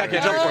 Yeah, exactly.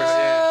 okay. Jump Force.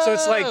 Yeah. So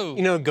it's like Oh.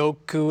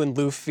 Goku and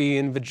Luffy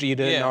and Vegeta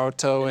Yeah. and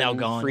Naruto Now and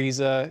Gon.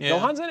 Frieza. Yeah.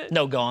 Gohan's in it?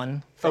 No,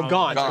 Gone. Oh,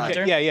 Gon. Gon.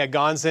 Okay. Yeah,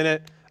 Gon's in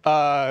it.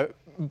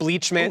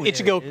 Bleach Man. Oh, there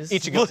Ichigo. it is.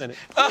 Ichigo's in it.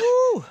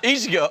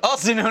 Ichigo,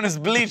 also known as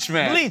Bleach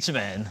Man. Bleach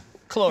Man.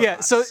 Close. Yeah.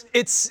 So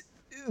it's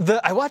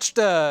I watched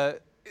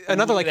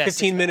another like that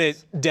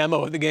 15-minute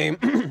demo of the game.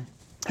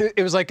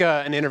 It was like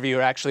an interview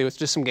actually with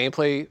just some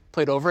gameplay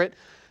played over it.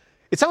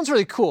 It sounds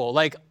really cool.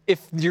 Like if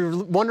you're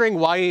wondering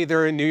why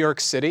they're in New York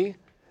City,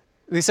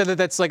 they said that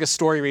that's like a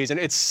story reason.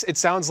 It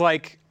sounds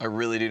like I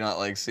really do not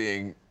like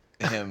seeing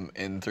him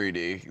in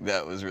 3D.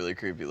 That was really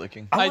creepy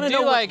looking. I wanna do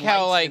know what like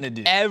how Light's like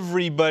gonna do.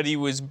 every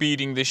was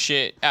beating the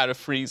shit out of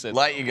Frieza.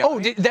 Light, you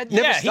got that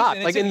never Yeah, he's stopped.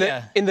 in it Like too, in the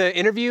yeah. in the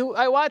interview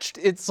I watched,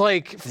 it's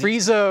like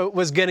Frieza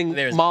was getting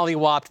There's-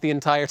 mollywopped the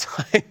entire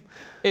time.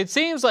 It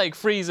seems like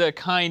Frieza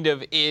kind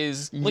of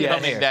is at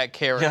becoming here. that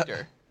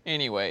character.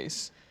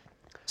 Anyways.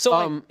 So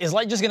like, is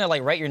Light just gonna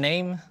like write your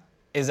name?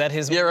 Is that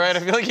his? Yeah, right. I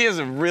feel like he has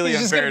a really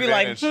He's just unfair gonna be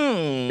like,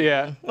 advantage.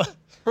 Yeah.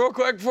 Real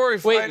quick before we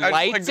Wait, fight, I just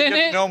like Light's to in get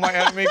it? to know my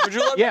enemy. Could you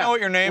let me Yeah. know what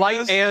your name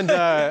Light is? and you.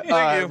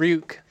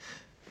 Ryuk.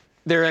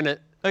 They're in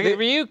it. Okay,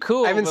 Ryu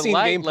cool. I haven't but seen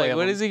Light, gameplay like, of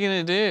what him. is he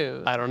gonna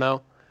do? I don't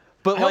know.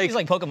 But I hope he's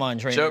like Pokemon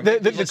trainer. Show-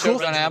 the He's cool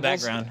choked on in the apples.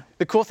 background.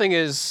 The cool thing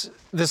is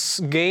this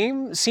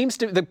game seems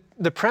to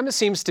the premise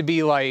seems to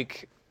be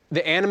like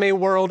the anime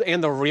world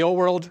and the real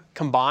world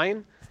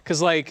combine. Because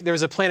like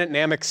there's a Planet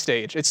Namek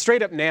stage. It's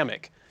straight up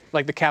Namek.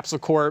 Like the Capsule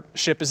Corp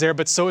ship is there,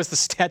 but so is the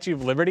Statue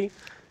of Liberty.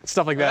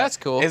 Stuff like that. That's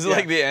cool. Is it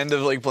like the end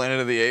of like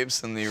Planet of the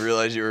Apes and you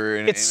realize you were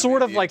in It's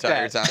sort of like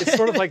that. It's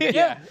sort of like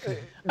yeah.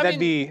 That'd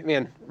be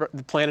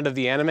the Planet of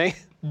the Anime.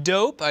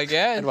 Dope, I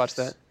guess. I'd watch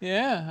that.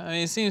 Yeah, I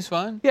mean, it seems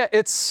fun. Yeah,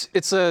 it's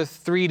a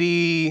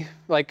 3D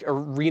like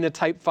arena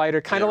type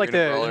fighter, kind of like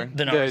arena brawler.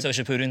 The Naruto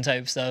Shippuden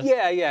type stuff.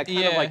 yeah, kind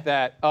of Yeah. like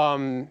that.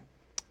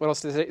 What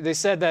else did they say? They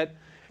said that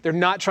they're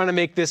not trying to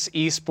make this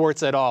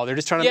esports at all. They're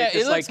just trying to Yeah, make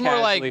this it looks like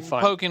more casually like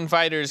fun. Pokken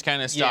Fighters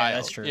kind of style.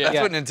 that's true. That's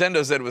Yeah. what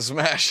Nintendo said with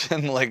Smash,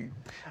 and like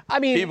I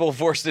mean, people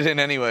forced it in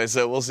anyway.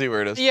 So we'll see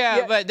where it is. Yeah,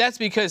 Yeah. but that's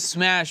because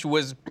Smash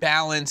was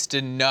balanced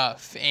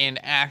enough and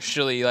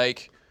actually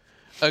like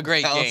a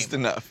great Balanced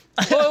game. enough.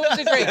 Well, it was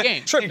a great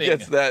game. It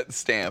gets that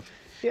stamp.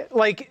 yeah,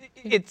 like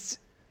it's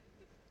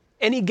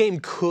any game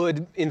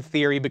could, in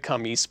theory,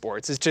 become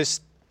esports. It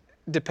just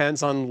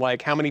depends on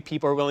like how many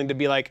people are willing to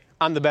be like,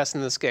 I'm the best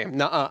in this game.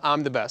 No,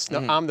 I'm the best. No,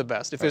 I'm the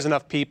best. If there's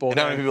enough people, And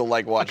how many then people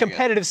like a watching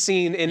competitive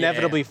scene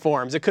inevitably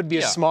forms. It could be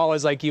Yeah. as small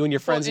as like you and your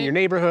friends in your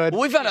neighborhood.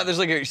 Well, we found out there's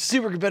like a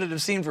super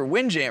competitive scene for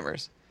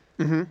Windjammers.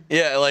 Mm-hmm.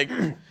 Yeah, like,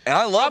 and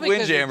I love Probably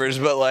 'cause Windjammers,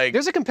 but like,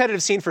 There's a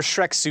competitive scene for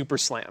Shrek Super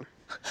Slam.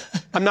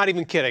 I'm not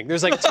even kidding.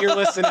 There's like tier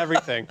lists and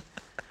everything.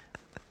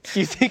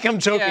 You think I'm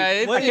joking? Yeah,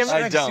 it's, What is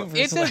I Shrek don't. Super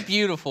it's Slam? a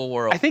beautiful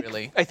world, I think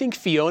really. I think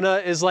Fiona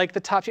is like the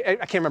top. I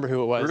can't remember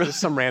who it was. It was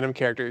some random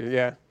character.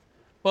 Yeah.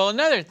 Well,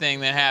 another thing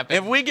that happened.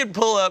 If we could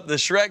pull up the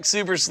Shrek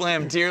Super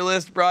Slam tier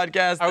list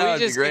broadcast, that Are we would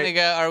be just great. gonna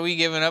go? Are we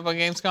giving up on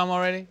Gamescom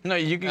already? No,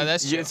 you can. Oh,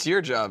 that's true. It's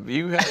your job.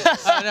 You had,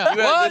 Oh, no. you had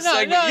Well, this no,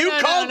 segment. no, You no,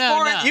 called no,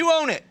 for no. it. You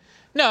own it.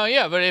 No,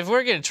 yeah, but if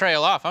we're gonna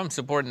trail off, I'm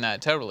supporting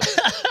that totally.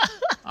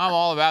 I'm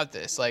all about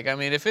this. Like, I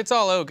mean, if it's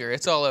all ogre,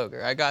 it's all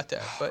ogre. I got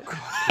that. But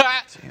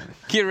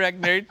get wrecked,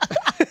 nerd.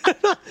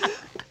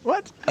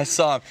 What? I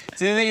saw him.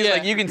 See, the thing is, Yeah.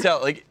 like, you can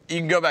tell, like, you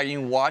can go back, you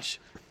can watch,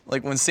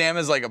 like, when Sam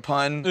is like a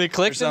pun They or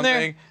clicked in there?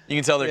 something, you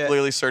can tell they're Yeah.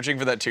 clearly searching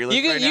for that tier list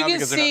You can- right you now can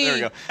because see-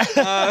 they're not,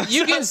 there we go.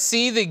 You can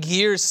see the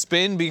gears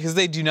spin because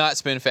they do not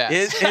spin fast.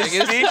 His Like,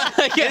 it's speech, not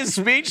like- his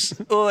speech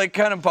will, like,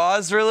 kind of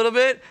pause for a little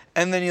bit,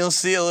 and then you'll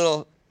see a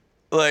little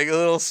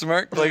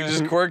smirk, like,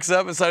 just quirks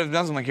up inside of his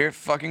mouth. I'm like, here it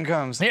fucking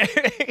comes.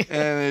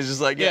 And it's just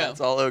like, yeah, Yeah.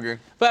 it's all ogre.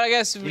 But I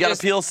guess You gotta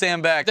peel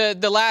Sam back.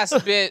 The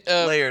last bit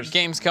of Layers.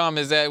 Gamescom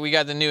is that we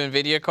got the new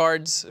Nvidia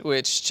cards,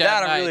 which Chad,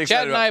 That and I'm I, really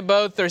Chad excited and I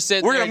both are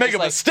sitting We're there gonna make just a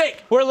like,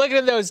 mistake. We're looking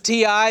at those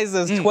TIs,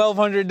 those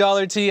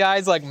 $1,200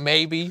 TIs, like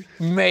maybe.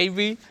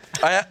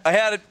 I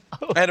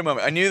had a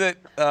moment. I knew that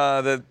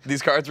that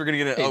these cards were gonna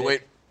get in. Oh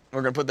wait,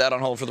 we're gonna put that on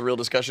hold for the real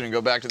discussion and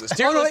go back to this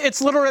tier Oh no, list.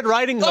 it's Little Red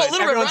Riding Hood. Little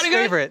Red everyone's Riding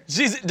Hood? favorite.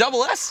 She's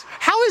double S.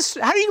 How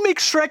do you make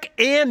Shrek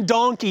and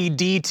Donkey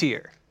D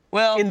tier?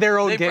 Well, In their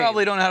own they game.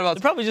 probably don't know how to.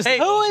 They're probably just Hey,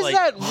 Who is like,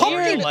 that Humpty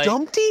weird? like-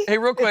 Dumpty? Hey,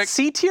 real quick. It's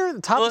C tier,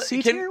 the top well, of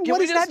C can tier. can What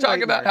we is just that talk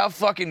about nightmare? how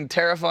fucking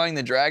terrifying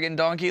the dragon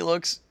donkey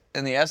looks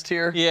in the S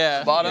tier?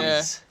 Yeah, Bottom.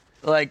 yeah.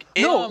 Like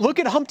it, No, look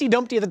at Humpty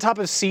Dumpty at the top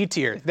of C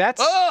tier. That's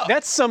Oh!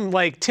 that's some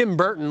like Tim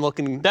Burton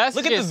looking That's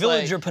Look at the just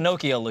villager like,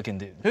 Pinocchio looking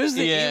dude. who's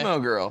the Yeah. emo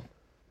girl?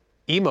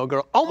 emo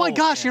girl. Oh my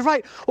gosh, you're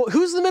right. Well,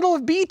 who's the middle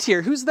of B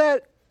tier? Who's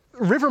that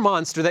river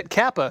monster? That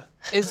Kappa?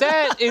 is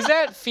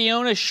that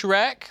Fiona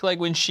Shrek? Like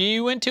when she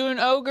went to an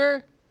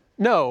ogre?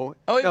 No.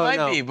 Oh, it no, might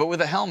no. be, but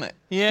with a helmet.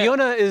 Yeah.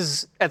 Fiona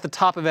is at the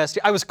top of S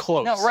tier. I was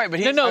close. No, right, but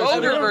he's No, the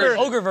ogre version.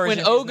 Ogre version.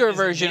 When ogre is-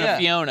 version yeah. of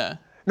Fiona.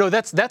 No,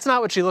 that's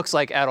not what she looks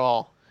like at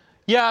all.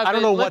 Yeah, I don't but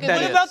know look what at that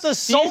the- is. What about the Do you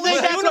soulless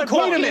think that's what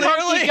unicorn? Humpty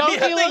Clearly, Dumpty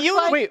yeah, the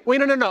looks like? Wait,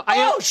 no.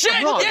 Oh shit!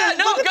 I'm wrong. Yeah,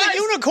 no, Look at guys.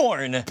 the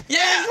unicorn.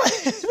 Yeah,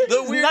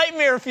 the weird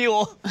Nightmare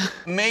fuel.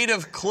 made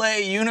of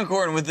clay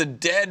unicorn with the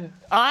dead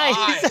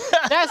Eyes.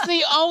 That's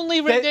the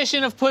only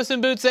rendition of Puss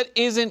in Boots that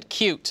isn't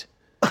cute.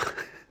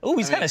 Oh,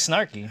 he's kind of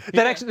snarky.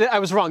 That actually, I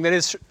was wrong. That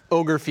is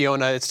Ogre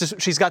Fiona. It's just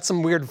she's got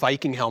some weird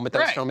Viking helmet that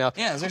was Right. thrown me off.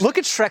 Yeah, there's- Look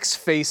at Shrek's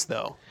face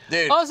though.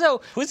 dude.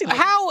 Also, Who's he like?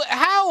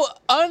 how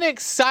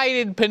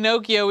unexcited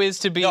Pinocchio is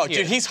to be No, here.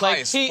 dude, he's high like,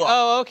 as fuck.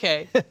 Oh,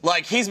 okay.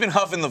 Like he's been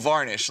huffing the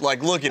varnish.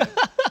 Like look at him.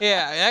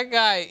 Yeah, that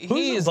guy,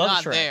 he is above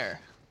not Shrek?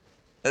 there.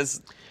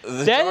 That's the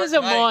That Dark is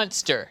a Knight.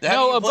 monster. Have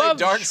No, you played above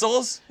Dark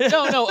Souls? No,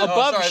 above sorry,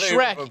 I thought you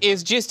were Shrek above-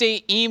 is just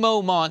a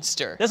emo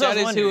monster. That's what I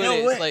That was is who it wondering.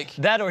 is. No way. Like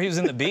That or he was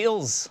in the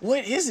Beals.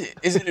 What is it?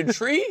 Is it a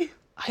tree?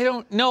 I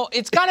don't know.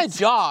 It's got a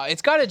jaw.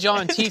 It's got a jaw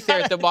and teeth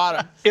there at the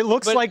bottom. It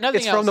looks But like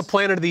nothing it's from the else.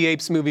 Planet of the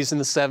Apes movies in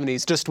the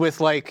 70s, just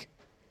with like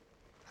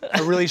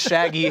a really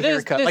shaggy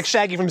haircut, this- like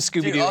Shaggy from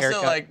Scooby Dude, Doo also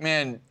haircut. like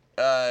man,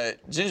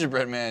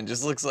 Gingerbread Man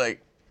just looks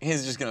like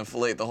he's just gonna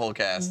fillet the whole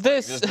cast.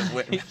 This, Like, just to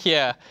win-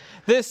 yeah,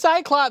 the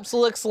Cyclops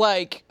looks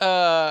like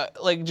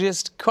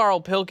just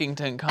Carl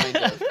Pilkington kind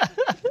of.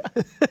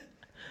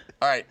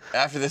 All right,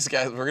 after this,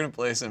 guys, we're gonna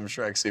play some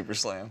Shrek Super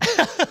Slam.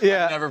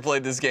 yeah. Never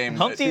played this game.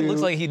 but Humpty looks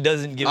like he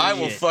doesn't give a I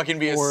will shit. fucking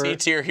be a Four,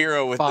 C-tier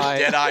hero with the five,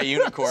 dead-eye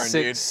unicorn, 6,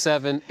 dude.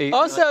 7, 8.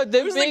 Also,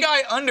 the Who's big the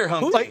guy under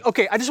Humpty? Like,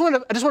 okay, I just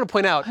want to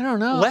point out. I don't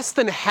know. Less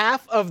than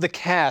half of the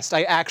cast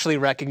I actually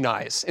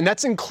recognize, and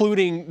that's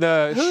including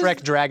the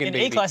Shrek Dragon In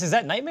baby. A-Class, is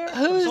that Nightmare? from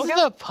who's Soul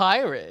the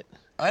pirate?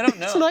 I don't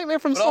know. It's a Nightmare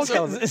from But Soul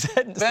also, Calibur. Calibur? Is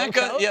that Back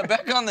Soul on, Calibur? yeah,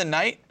 back on the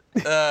night.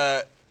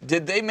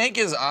 Did they make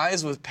his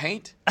eyes with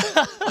paint?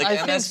 Like I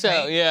think MS so.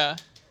 Paint? Yeah.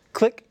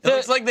 Click. It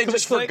looks like they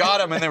just click. forgot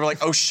him and they were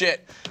like, oh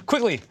shit.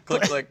 Quickly.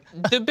 Click, click.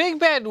 The big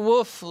bad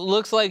wolf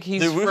looks like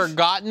he's The wolf?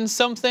 forgotten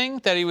something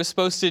that he was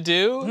supposed to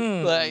do.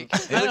 Like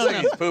It I looks don't like know,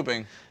 he's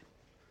pooping.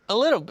 a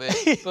little bit,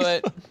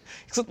 but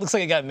Looks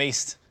like it got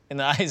maced in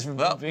the eyes from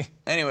Well, Humpty.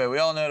 anyway, we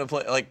all know to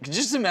play. Like,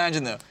 just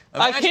imagine though.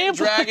 I Imagine can't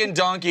dragon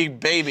donkey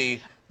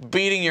baby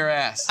beating your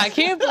ass. I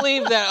can't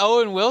believe that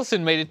Owen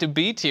Wilson made it to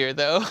B tier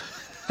though.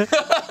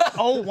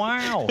 Oh,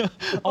 wow.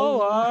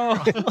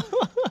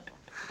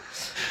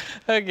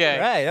 Okay.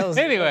 Right, that was-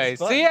 anyway, that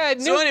was so yeah,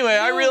 So anyway,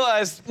 I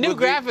realized new with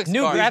the- graphics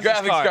new cards. These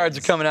graphics cards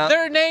are coming out.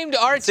 They're named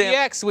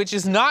RTX, which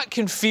is not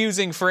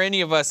confusing for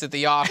any of us at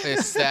the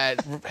office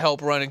that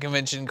help run a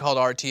convention called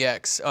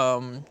RTX.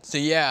 So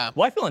yeah,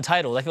 Well, I feel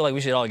entitled. I feel like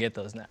we should all get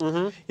those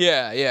now.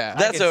 yeah.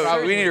 That's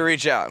could we need to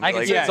reach out. I could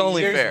Like, see it's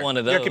only here's fair. one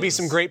of those. There could be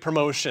some great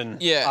promotion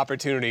Yeah.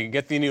 opportunity.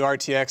 Get the new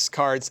RTX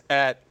cards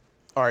at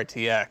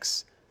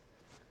RTX.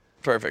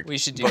 Perfect. We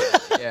should do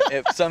that. Yeah.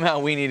 If somehow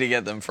we need to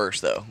get them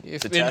first though.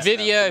 If to test them,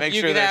 to NVIDIA, make if you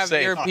sure could they're have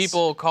safe. your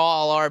people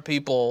call our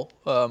people,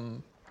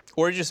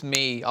 or just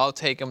me, I'll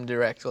take them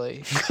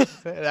directly.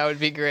 That would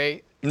be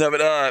great. No,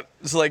 but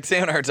so like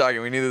Sam and I were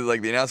talking. We knew that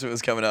like the announcement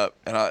was coming up,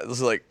 and I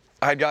was like,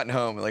 I had gotten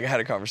home and like I had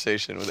a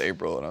conversation with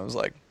April, and I was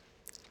like,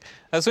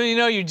 That's when you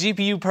know your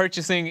GPU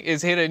purchasing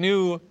is hit a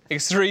new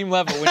extreme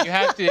level, when you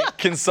have to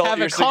Consult have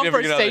your a significant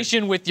other.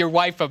 conversation with your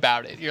wife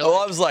about it. You're Well,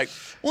 like, I was like,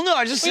 well, no,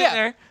 I just sitting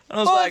there. And I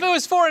was well, like, if it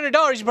was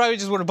 $400, you probably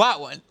just would have bought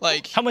one.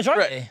 Like, How much are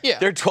right. they? Yeah.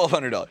 They're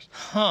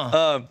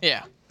 $1,200.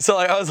 yeah. So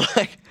like, I was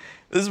like,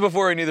 this is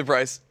before I knew the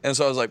price. And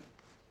so I was like,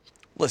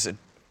 listen,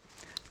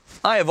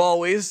 I have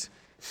always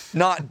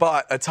not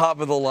bought a top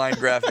of the line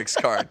graphics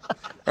card,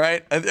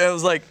 right? I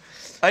was like,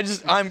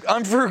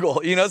 I'm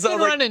frugal, you know? So I Been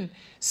was like, running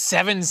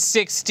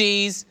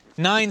 760s,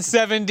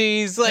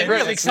 970s, like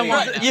Right, really, come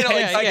on. you know,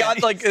 like, Yeah, I yeah.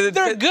 got like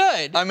They're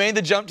good. I made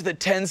the jump to the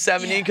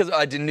 1070 Yeah. because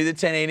I didn't do the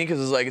 1080 because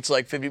it was like it's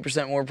like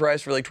 50% more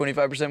price for like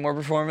 25% more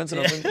performance,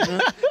 and I was like,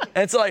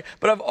 and it's like,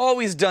 but I've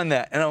always done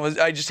that, and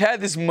I just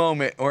had this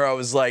moment where I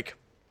was like,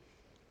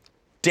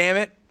 damn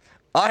it,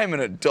 I am an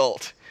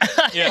adult.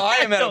 I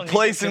am at Don't a need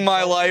place to in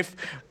my life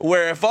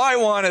where if I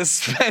want to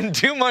spend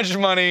too much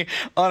money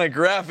on a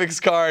graphics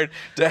card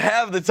to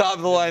have the top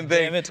of the line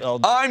thing, Damn it, I'll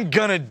do it. I'm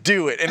gonna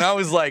do it. And I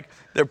was like,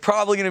 they're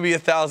probably gonna be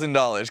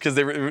 $1,000 because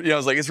they were, you know, I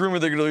was like, it's rumored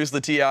they're gonna release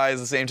the TI at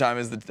the same time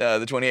as the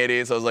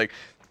 2080. So I was like,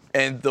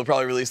 and they'll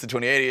probably release the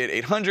 2080 at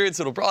 800,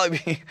 so it'll probably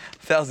be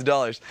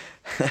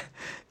 $1,000.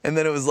 And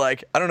then it was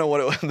like, I don't know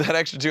what it was, that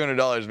extra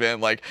 $200,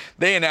 man. Like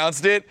they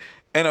announced it,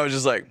 and I was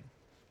just like,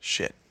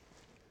 shit.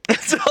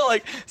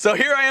 So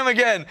here I am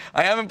again.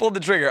 I haven't pulled the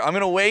trigger. I'm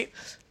gonna wait.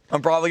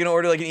 I'm probably gonna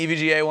order like an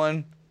EVGA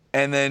one,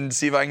 and then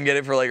see if I can get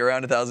it for like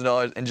around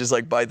 $1,000 and just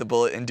like bite the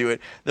bullet and do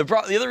it. The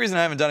other reason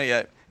I haven't done it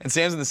yet, and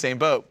Sam's in the same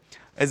boat,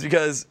 is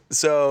because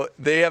so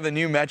they have a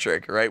new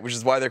metric, right? Which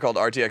is why they're called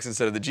RTX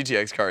instead of the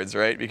GTX cards,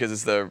 right? Because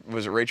it's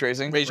was it ray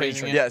tracing? Ray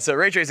tracing, yeah. Yeah. So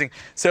ray tracing.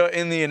 So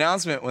in the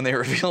announcement when they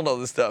revealed all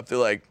this stuff, they're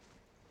like,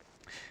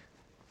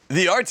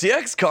 the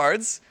RTX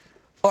cards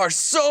are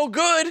so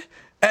good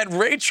at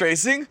ray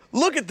tracing.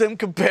 Look at them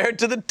compared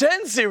to the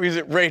 10 series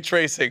at ray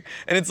tracing.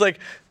 And it's like,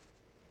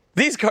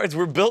 these cards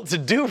were built to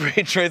do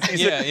ray tracing.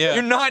 So Yeah, yeah.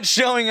 You're not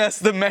showing us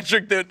the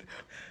metric that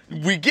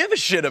we give a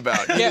shit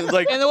about. Yeah,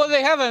 Like, and what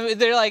they have,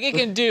 they're like, it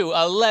can do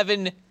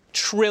 11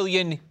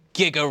 trillion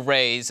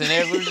gigaраys, and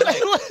everyone's like,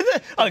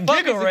 A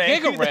fuck is a gigaray.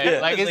 gigaray? Yeah.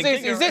 Like, It's is a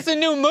this, is this a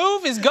new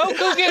move? Is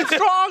Goku getting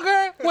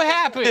stronger? What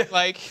happened?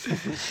 Like,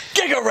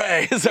 Giga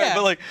ray. Sorry, Yeah.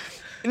 but like,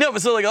 no,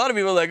 but so like a lot of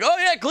people are like, oh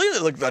yeah, clearly,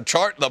 look,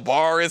 the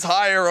bar is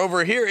higher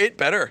over here. It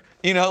better,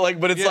 you know, like,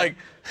 but it's Yeah. like,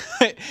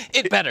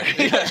 it better.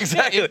 Yeah,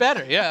 exactly. It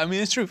better. Yeah, I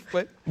mean, it's true.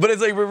 But but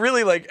it's like we're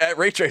really like at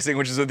ray tracing,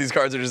 which is what these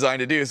cards are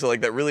designed to do. So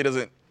like that really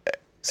doesn't.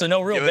 So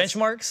no real It was-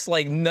 benchmarks,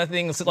 like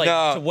nothing like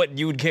No. to what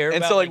you would care And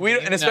about. so like we,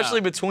 games? and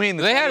especially between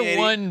the they had 2080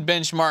 one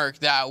benchmark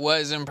that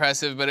was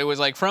impressive, but it was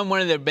like from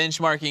one of their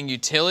benchmarking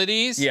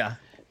utilities. Yeah.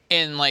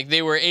 And like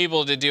they were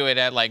able to do it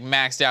at like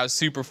maxed out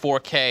super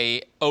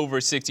 4K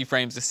over 60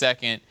 frames a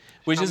second,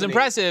 which is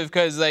impressive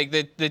because like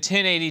the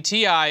 1080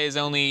 Ti is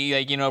only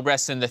like, you know,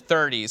 rests in the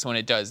 30s when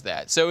it does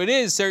that. So it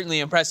is certainly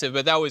impressive,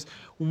 but that was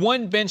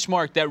one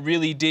benchmark that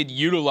really did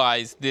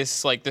utilize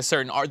this, like the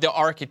the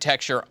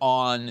architecture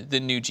on the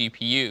new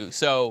GPU.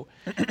 So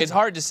it's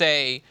hard to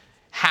say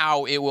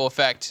how it will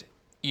affect,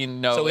 you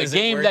know, So a is it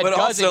game worth- that But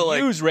doesn't also,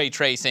 like- use ray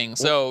tracing.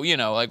 So, you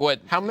know, like what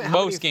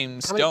most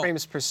games How many don't.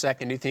 frames per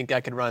second do you think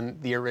I could run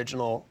the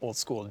original old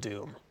school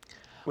Doom?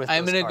 With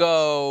I'm those gonna cards?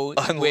 go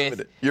unlimited.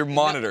 with Your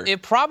monitor,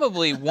 It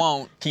probably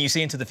won't. Can you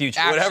see into the future?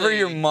 Act- whatever actually-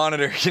 your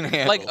monitor can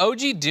handle. Like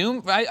OG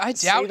Doom, I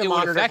Say doubt the it would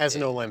monitor affect has it.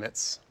 no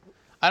limits.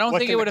 I don't What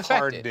think can it would the affect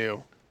card it.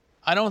 do?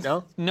 I don't.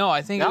 No? No,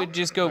 I think No? it would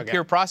just go Okay.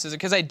 pure processor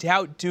because I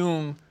doubt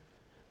Doom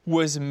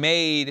was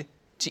made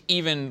to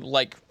even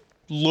like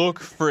look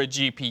for a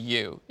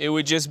GPU. It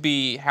would just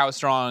be how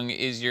strong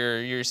is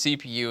your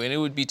CPU, and it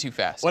would be too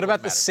fast. What It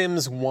about wouldn't the matter.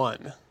 Sims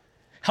 1?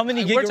 How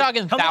many We're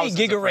talking how many thousands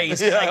of giga rays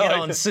frames. can I get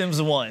on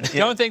Sims 1?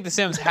 Don't think The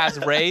Sims has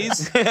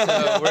rays,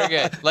 so we're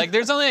good. Like,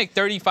 there's only like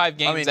 35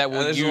 games that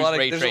will there's use a lot of,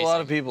 ray there's tracing. a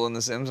lot of people in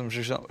The Sims. I'm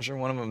sure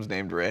one of them is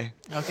named Ray.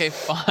 Okay,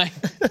 fine.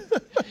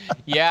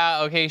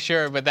 Yeah, okay,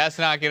 sure, but that's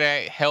not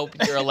gonna help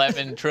your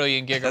 11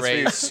 trillion That's for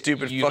gigaray. your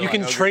stupid You fucking. You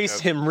can ugly trace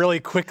joke. him really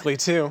quickly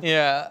too.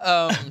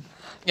 Yeah,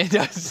 it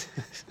does.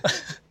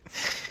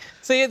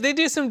 So yeah, they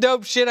do some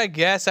dope shit, I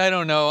guess. I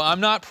don't know. I'm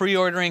not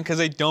pre-ordering because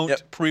I don't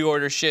Yep.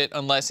 pre-order shit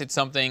unless it's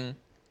something.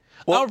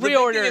 Well, I'll the big thing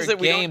pre-order is that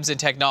we don't- games and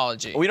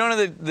technology. We don't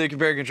know the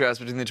compare and contrast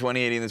between the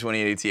 2080 and the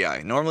 2080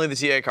 Ti. Normally the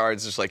Ti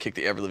cards just like kick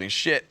the ever living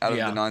shit out of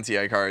Yeah. the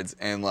non-Ti cards,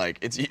 and like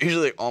it's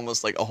usually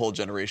almost like a whole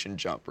generation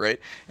jump, right?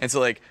 And so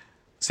like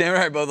Sam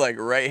and I are both like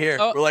right here.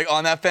 Oh. We're like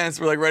on that fence.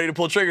 We're like ready to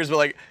pull triggers, but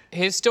like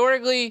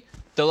Historically,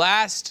 the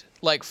last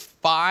like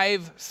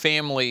 5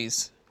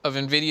 families of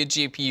NVIDIA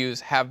GPUs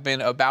have been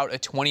about a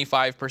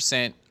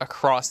 25%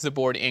 across the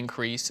board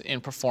increase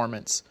in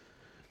performance.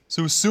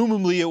 So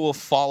assumably it will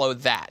follow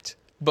that.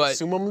 But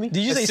Assumably?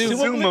 Did you say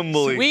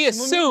Assumably. we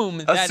assume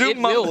that it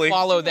will Assumably.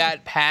 follow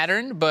that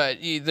pattern, but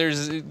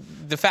there's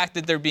the fact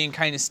that they're being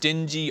kind of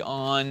stingy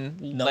on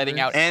letting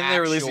out and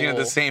they're releasing it at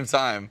the actual- same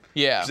time.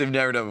 Yeah. Which they've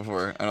never done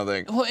before, I don't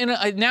think. Well,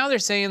 and now they're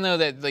saying though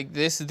that like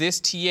this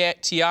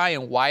TI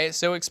and why it's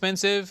so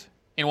expensive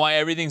and why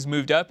everything's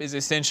moved up is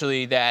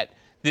essentially that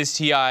this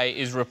TI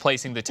is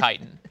replacing the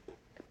Titan.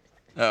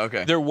 Oh,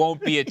 okay. There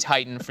won't be a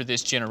Titan for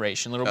this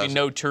generation. There will be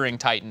no Turing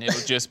Titan.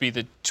 It'll just be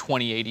the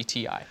 2080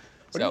 Ti.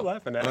 What are you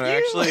laughing at? When I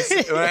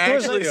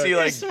actually see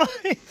like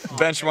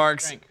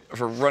benchmarks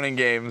for running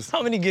games.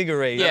 How many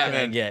gigabytes Yeah. can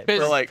I get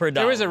Because like- per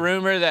there was a dollar?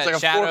 rumor that like a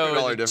Shadow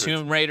 $400 the difference.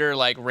 Tomb Raider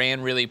like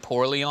ran really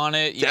poorly on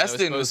it. You know, it was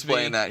Destin was supposed to be-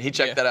 playing that. He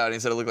checked that out and he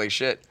said it looked like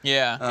shit.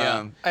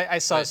 Yeah. I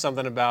saw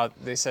something about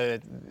they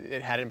said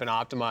it hadn't been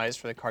optimized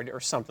for the card or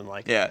something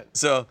like Yeah. that.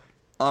 So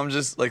I'm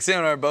just like Sam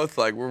and I are both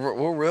like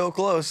we're real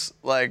close.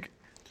 Like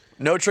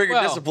no trigger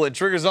Well- discipline.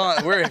 Triggers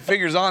on. We're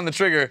fingers on the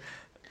trigger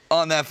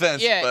on that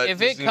fence. Yeah, but if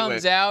just it need to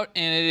comes wait. out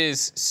and it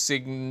is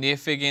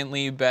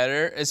significantly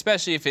better,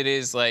 especially if it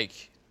is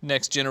like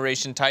next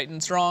generation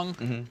Titan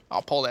strong,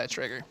 I'll pull that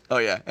trigger. Oh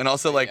yeah, and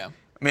also like, Yeah.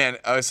 man,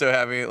 I was so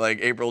happy. Like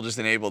April just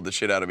enabled the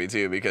shit out of me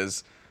too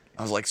because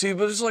I was like, see,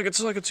 but it's like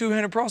a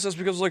two-handed process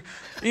because like,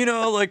 you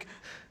know, like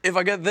if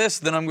I get this,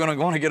 then I'm gonna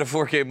want to get a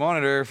 4K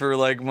monitor for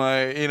like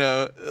my, you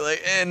know,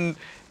 like and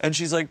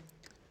she's like,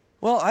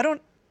 well, I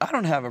don't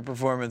have a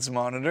performance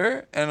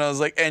monitor, and I was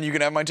like, and you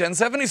can have my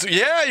 1070. So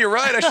yeah, you're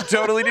right. I should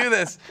totally do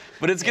this,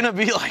 but it's gonna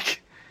be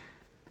like.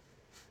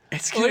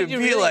 It's Well, gonna did you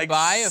be really like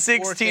buy a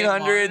 4K $1,600 to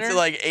monitor?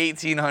 like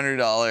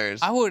 $1,800.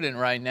 I wouldn't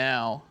right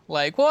now.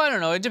 Like, well, I don't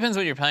know. It depends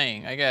what you're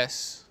paying, I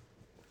guess.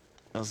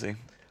 We'll see.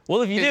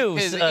 Well, if you do,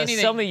 'Cause sell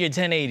anything- me your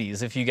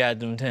 1080s if you got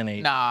them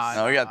 1080s. Nah.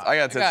 No, I got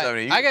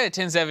 1070. I got a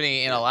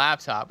 1070 in a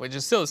laptop, which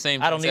is still the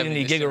same. I don't need 1070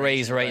 any this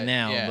gigabytes generation, right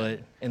now, yeah. but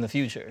in the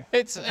future.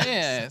 It's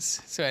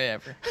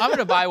whatever. I'm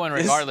gonna buy one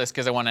regardless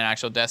because I want an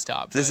actual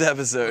desktop. This but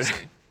episode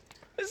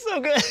It's so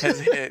good. has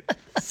hit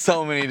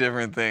so many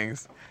different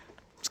things.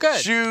 it's good.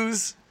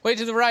 Shoes, Wait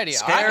to the radio.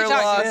 Hair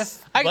loss,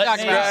 I can talk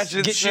butt about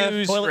scratches, get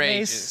shoes toilet for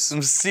mace. ages.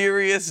 some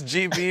serious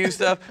GPU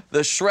stuff,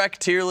 the Shrek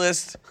tier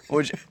list,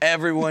 which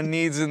everyone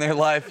needs in their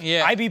life.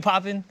 Yeah. I be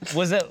popping.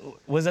 Was that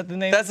the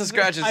name? That's a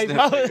scratches I- snip.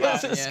 Oh, Wow.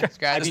 that's a Yeah, scratch.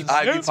 scratches.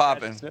 I be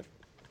popping.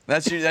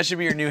 That should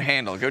be your new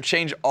handle. Go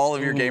change all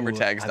of your gamer Ooh,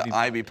 tags I to be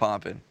I be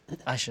popping.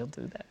 I shall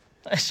do that.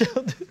 I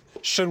shall do.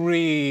 Should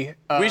we?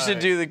 We should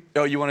do the.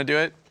 Oh, you want to do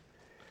it?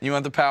 You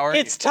want the power?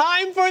 It's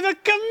time for the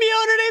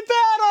community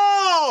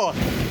battle.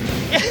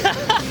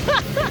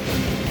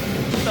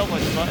 So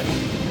much fun.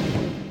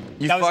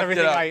 you that was fucked it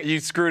everything up. I- You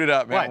screwed it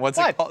up, man. What? What's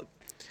What? it called?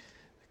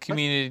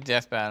 Community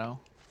death battle.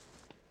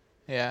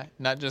 Yeah,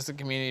 not just a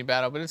community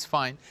battle, but it's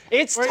fine.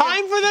 It's time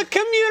for the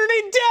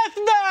community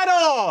death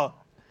battle.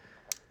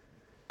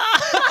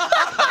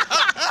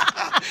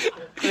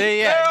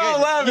 Yeah, Oh,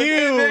 good. love it.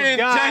 You They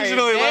guys.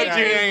 intentionally let Thank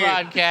you you, hang it.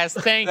 broadcast.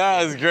 Thank you.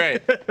 That was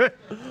great.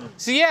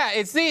 So yeah,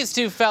 it's these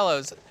two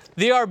fellows.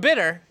 They are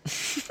bitter.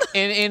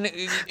 In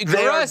They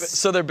are, Garrus,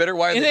 so they're bitter.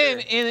 Why are and they then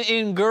bitter?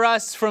 in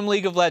Garrus from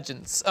League of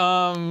Legends.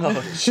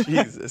 Oh,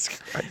 Jesus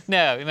Christ.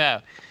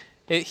 No.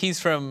 He's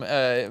from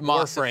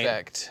Moss Warframe.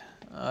 Effect.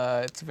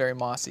 It's a very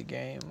mossy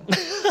game.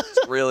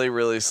 It's really,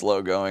 really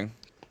slow going.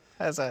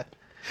 He has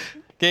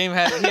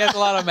a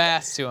lot of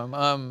mass to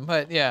him.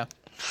 But yeah.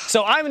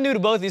 So I'm new to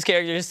both these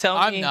characters. Tell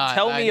I'm me not.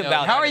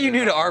 about How are it. you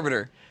new to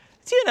Arbiter?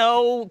 You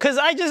know, because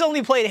I just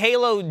only played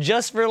Halo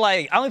just for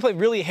I only played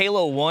really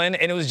Halo 1,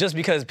 and it was just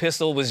because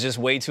Pistol was just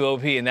way too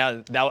OP, and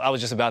that I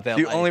was just about that.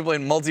 You life. only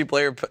played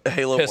multiplayer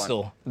Halo 1.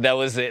 Pistol. That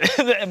was it.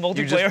 The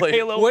multiplayer played-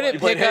 Halo. Would 1. it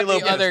played pick up Halo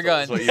the other Pistol,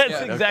 is gun? what you That's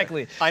said. Okay.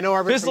 exactly. I know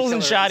Arbiter from Pistols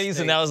and Killer shotties, Instinct.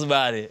 and that was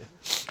about it.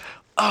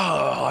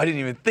 Oh, I didn't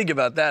even think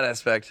about that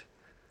aspect.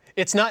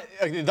 It's not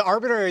the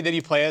Arbiter that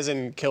you play as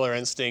in Killer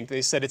Instinct.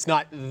 They said it's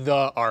not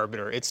the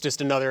Arbiter. It's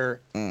just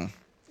another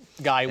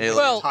guy with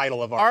Well, the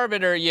title of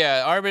Arbiter.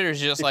 Arbiter's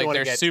just you like wanna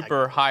they're get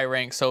super high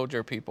rank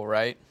soldier people,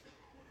 right?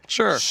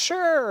 Sure.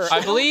 Sure.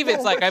 I believe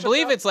it's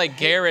like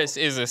Garrus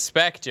is a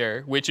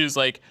Spectre, which is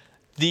like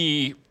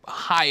the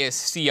highest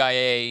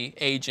CIA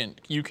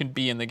agent you can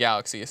be in the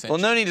galaxy, Well,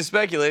 essentially. no need to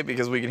speculate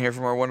because we can hear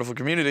from our wonderful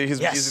community who's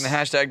been Yes. using the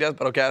hashtag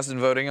DeathBattleCast and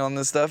voting on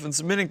this stuff and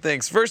submitting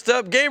things. First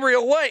up,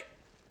 Gabriel White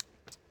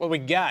What we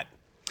got?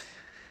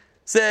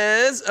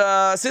 says,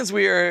 since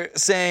we are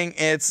saying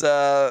it's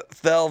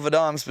Thel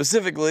Vadam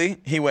specifically,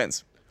 he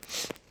wins.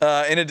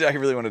 I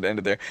really wanted to end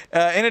it there.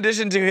 In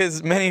addition to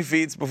his many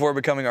feats before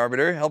becoming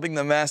Arbiter, helping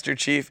the Master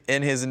Chief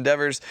in his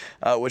endeavors,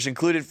 which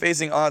included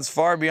facing odds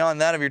far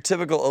beyond that of your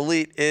typical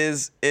elite,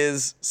 is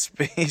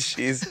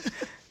species.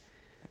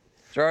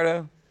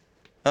 Jardo?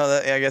 Oh,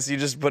 I guess you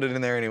just put it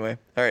in there anyway.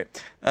 All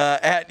right.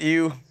 At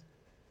you.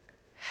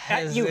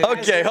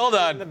 Okay, hold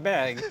on. The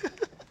bag.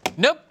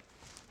 Nope.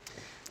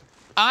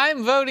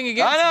 I'm voting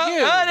against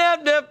you.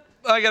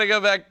 I gotta go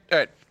back. All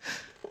right.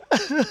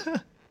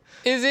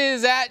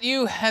 Is at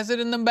you? Has it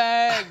in the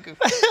bag?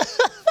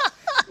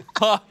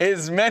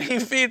 His many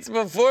feats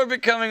before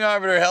becoming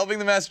Arbiter, helping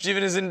the Master Chief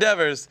in his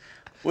endeavors,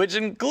 which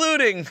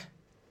including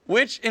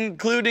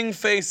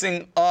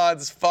facing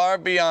odds far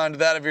beyond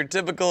that of your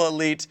typical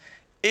elite,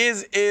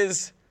 is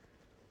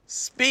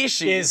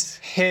species. Is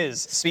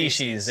his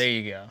Species. There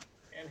you go.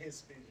 And his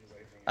species, I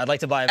think. I'd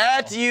like to buy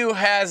At you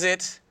has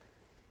it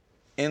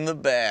in the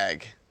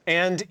bag.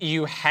 And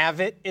you have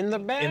it in the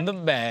bag? in the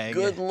bag.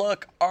 Good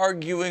luck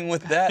arguing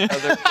with that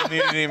other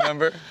community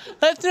member.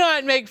 Let's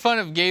not make fun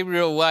of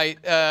Gabriel White.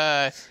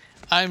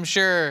 I'm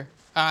sure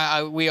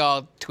we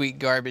all tweet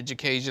garbage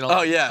occasionally.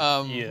 Oh,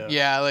 yeah.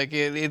 Yeah, like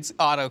it's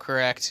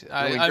autocorrect.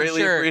 We I'm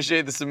greatly sure.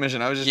 appreciate the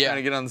submission. I was just Yeah. trying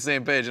to get on the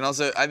same page. And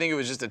also, I think it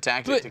was just a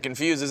tactic But to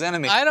confuse his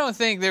enemy. I don't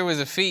think there was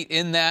a feat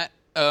in that.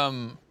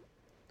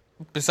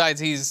 Besides,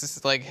 he's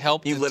just, like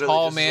helped you a literally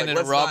tall just man like,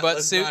 in a raw butt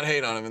let's suit. not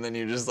hate on him, and then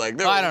you're just like,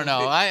 there I was don't a know.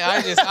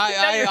 feat.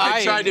 I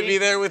I tried to be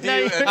there with you.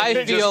 And I you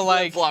just feel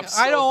like flip-flopped so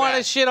I don't want to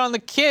fast. shit on the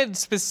kid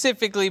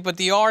specifically, but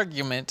the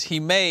argument he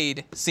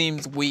made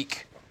seems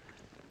weak.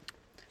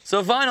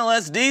 So Final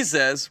SD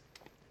says,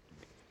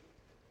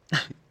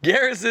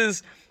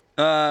 Garrus's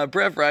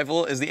pref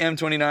rifle is the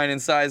M29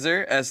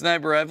 Incisor, a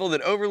sniper rifle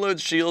that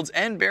overloads shields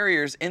and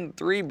barriers in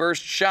 3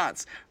 burst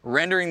shots,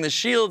 rendering the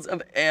shields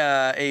of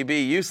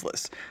AB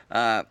useless.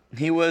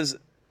 He was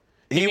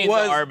The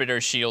Arbiter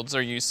shields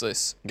are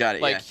useless. Got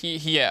it, Like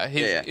yeah.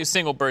 his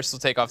single burst will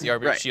take off the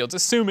Arbiter Right. shields,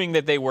 assuming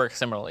that they work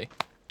similarly.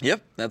 Yep,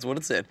 that's what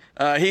it said.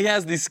 He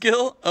has the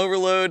skill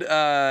Overload,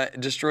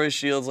 destroys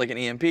shields like an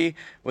EMP.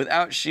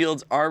 Without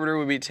shields, Arbiter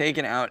would be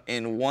taken out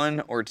in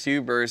 1 or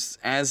 2 bursts,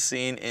 as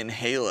seen in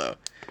Halo.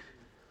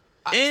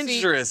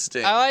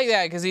 Interesting. I like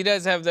that because he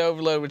does have the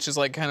Overload, which is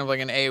like kind of like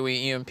an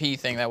AoE EMP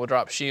thing that will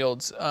drop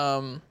shields.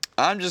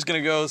 I'm just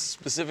gonna go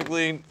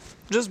specifically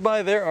just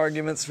by their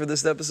arguments for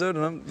this episode,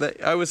 and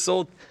I was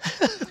sold.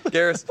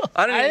 Garrus,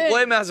 I didn't even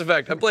play Mass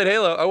Effect. I played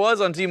Halo. I was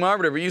on Team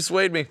Arbiter, but you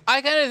swayed me.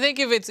 I kind of think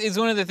of it's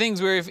one of the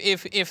things where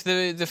if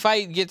the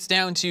fight gets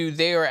down to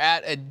they are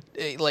at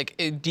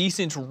a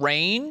decent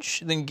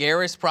range, then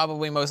Garrus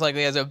probably most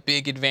likely has a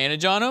big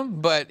advantage on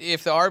him. But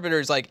if the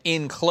Arbiter's like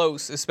in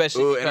close,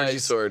 especially Ooh, because, energy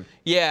sword.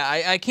 Yeah,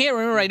 I can't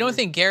remember. I don't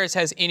think Garrus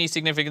has any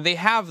significant. They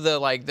have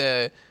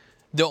the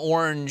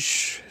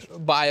orange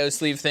bio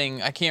sleeve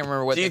thing. I can't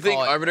remember what Do they you think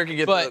call it. Arbiter can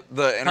get But-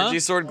 the energy Huh?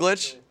 sword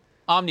glitch?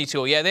 Omni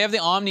tool. Yeah, they have the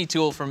Omni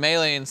tool for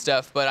melee and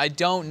stuff, but I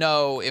don't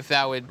know if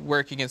that would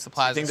work against the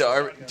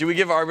plasma. Do we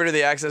give Arbiter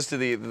the access to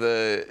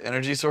the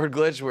energy sword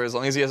glitch, where as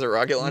long as he has a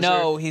rocket launcher,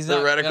 No, he's the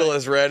not. reticle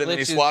is red, and then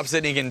he Glitches. swaps it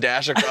and he can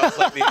dash across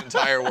like the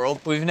entire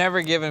world? We've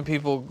never given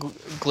people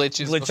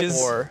glitches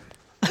before.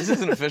 This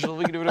isn't official.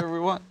 We can do whatever we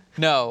want.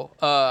 No.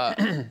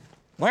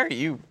 Why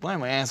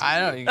am I asking? I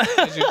don't know.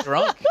 Because you're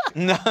drunk.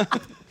 No.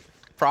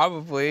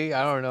 Probably.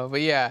 I don't know.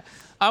 But yeah.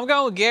 I'm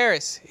going with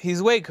Garrus.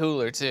 He's way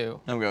cooler,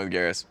 too. I'm going with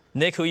Garrus.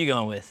 Nick, who you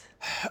going with?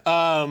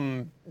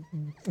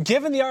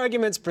 Given the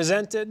arguments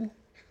presented,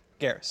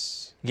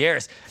 Garrus.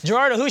 Garrus.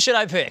 Gerardo, who should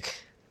I pick?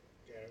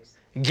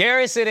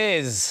 Garrus it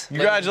is.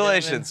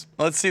 Congratulations.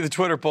 Let's see the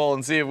Twitter poll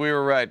and see if we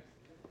were right.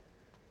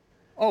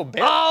 Oh,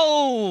 Ben.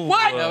 Oh!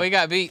 What? No, we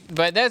got beat.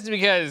 But that's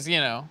because,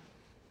 I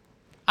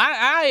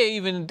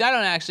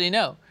don't actually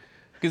know.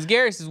 Because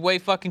Garrus is way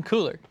fucking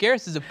cooler.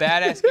 Garrus is a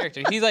badass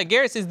character. He's like,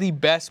 Garrus is the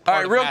best part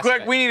All right, of real Mass quick,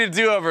 Effect. we need a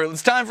do-over.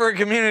 It's time for a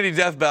community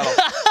death battle.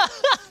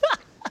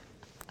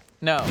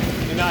 No.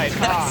 Denied.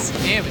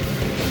 Damn it.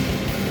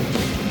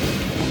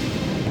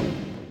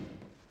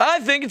 I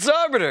think it's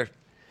Arbiter.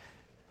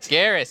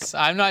 Garrus.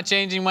 I'm not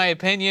changing my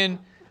opinion.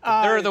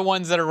 They're the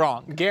ones that are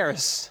wrong.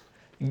 Garrus.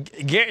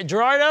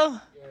 Gerardo?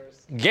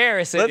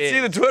 Garrus it Let's is. see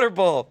the Twitter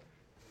poll.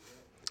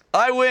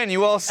 I win.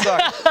 You all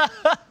suck.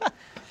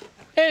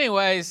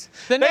 Anyways,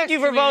 the next you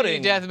for community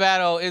voting. death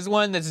battle is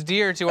one that's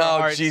dear to our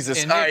Oh, hearts.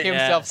 Jesus. And All Nick right,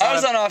 himself. I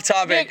was on off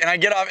topic, Nick- and I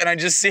get off, and I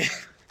just see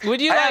Would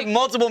you I like? have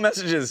multiple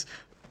messages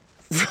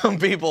from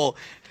people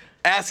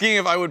asking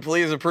if I would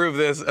please approve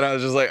this, and I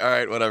was just like, all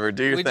right, whatever,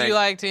 do your Would thing. you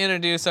like to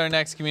introduce our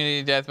next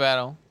community death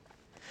battle?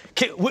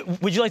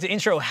 Would you like to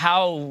intro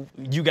how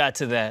you got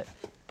to that?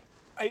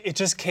 It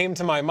just came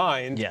to my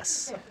mind.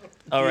 Yes.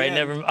 All right,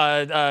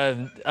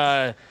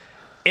 Yeah.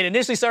 it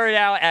initially started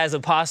out as a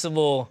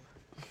possible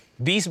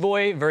Beast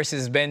Boy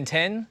versus Ben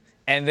 10,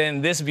 and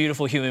then this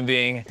beautiful human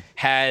being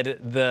had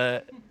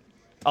the.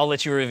 I'll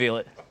let you reveal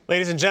it.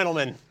 Ladies and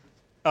gentlemen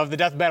of the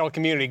death battle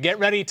community, get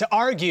ready to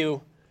argue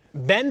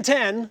Ben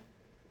 10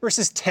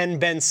 versus 10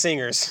 Ben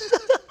Singers.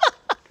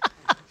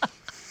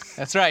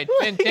 That's right.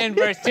 Ben 10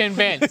 versus 10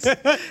 Bens.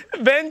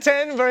 Ben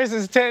 10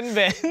 versus 10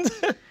 Ben.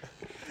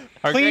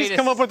 Our Please greatest-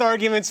 come up with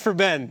arguments for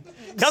Ben.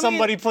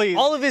 Somebody, please.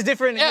 All of his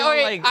different. Yeah,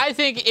 okay, like, I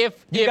think if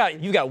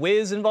you got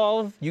Wiz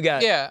involved. You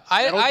got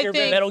I Gear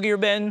think Metal Gear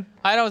Ben.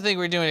 I don't think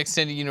we're doing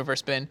extended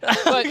universe Ben,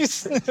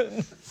 but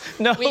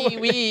No,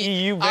 we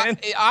you Ben.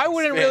 I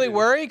wouldn't really Expanded.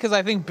 worry because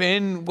I think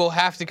Ben will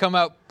have to come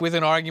up with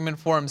an argument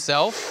for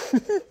himself.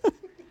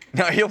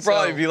 No, he'll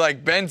probably So- be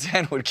like, Ben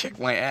 10 would kick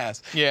my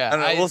ass. Yeah, I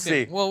don't know, we'll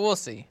see. Well, we'll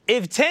see.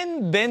 If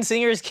 10 Ben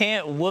Singers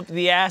can't whoop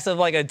the ass of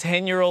like a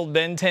 10-year-old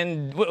Ben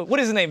 10,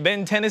 what is his name?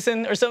 Ben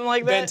Tennyson or something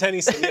like Ben that?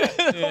 Tennyson.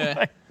 Yeah,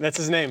 Yeah. that's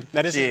his name.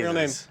 That is his real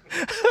name. Jesus.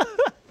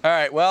 All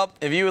right, well,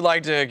 if you would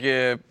like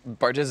to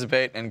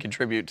participate and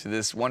contribute to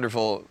this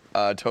wonderful,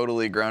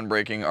 totally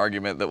groundbreaking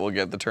argument that will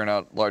get the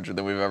turnout larger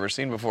than we've ever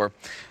seen before,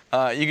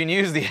 you can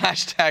use the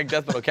hashtag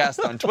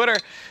DeathBattleCast on Twitter.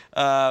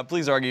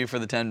 Please argue for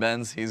the 10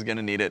 Bens. He's going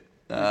to need it.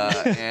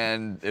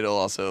 And it'll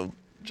also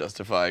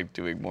justify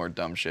doing more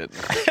dumb shit.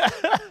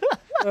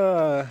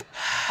 I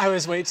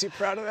was way too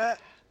proud of that.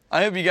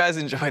 I hope you guys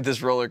enjoyed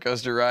this roller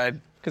coaster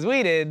ride. Because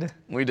we did.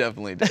 We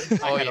definitely did.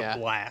 Oh, Had yeah. a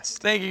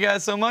blast. Thank you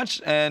guys so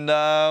much, and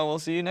we'll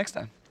see you next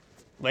time.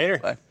 Later.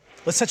 Bye.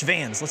 Let's touch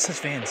Vans. Let's touch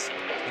Vans.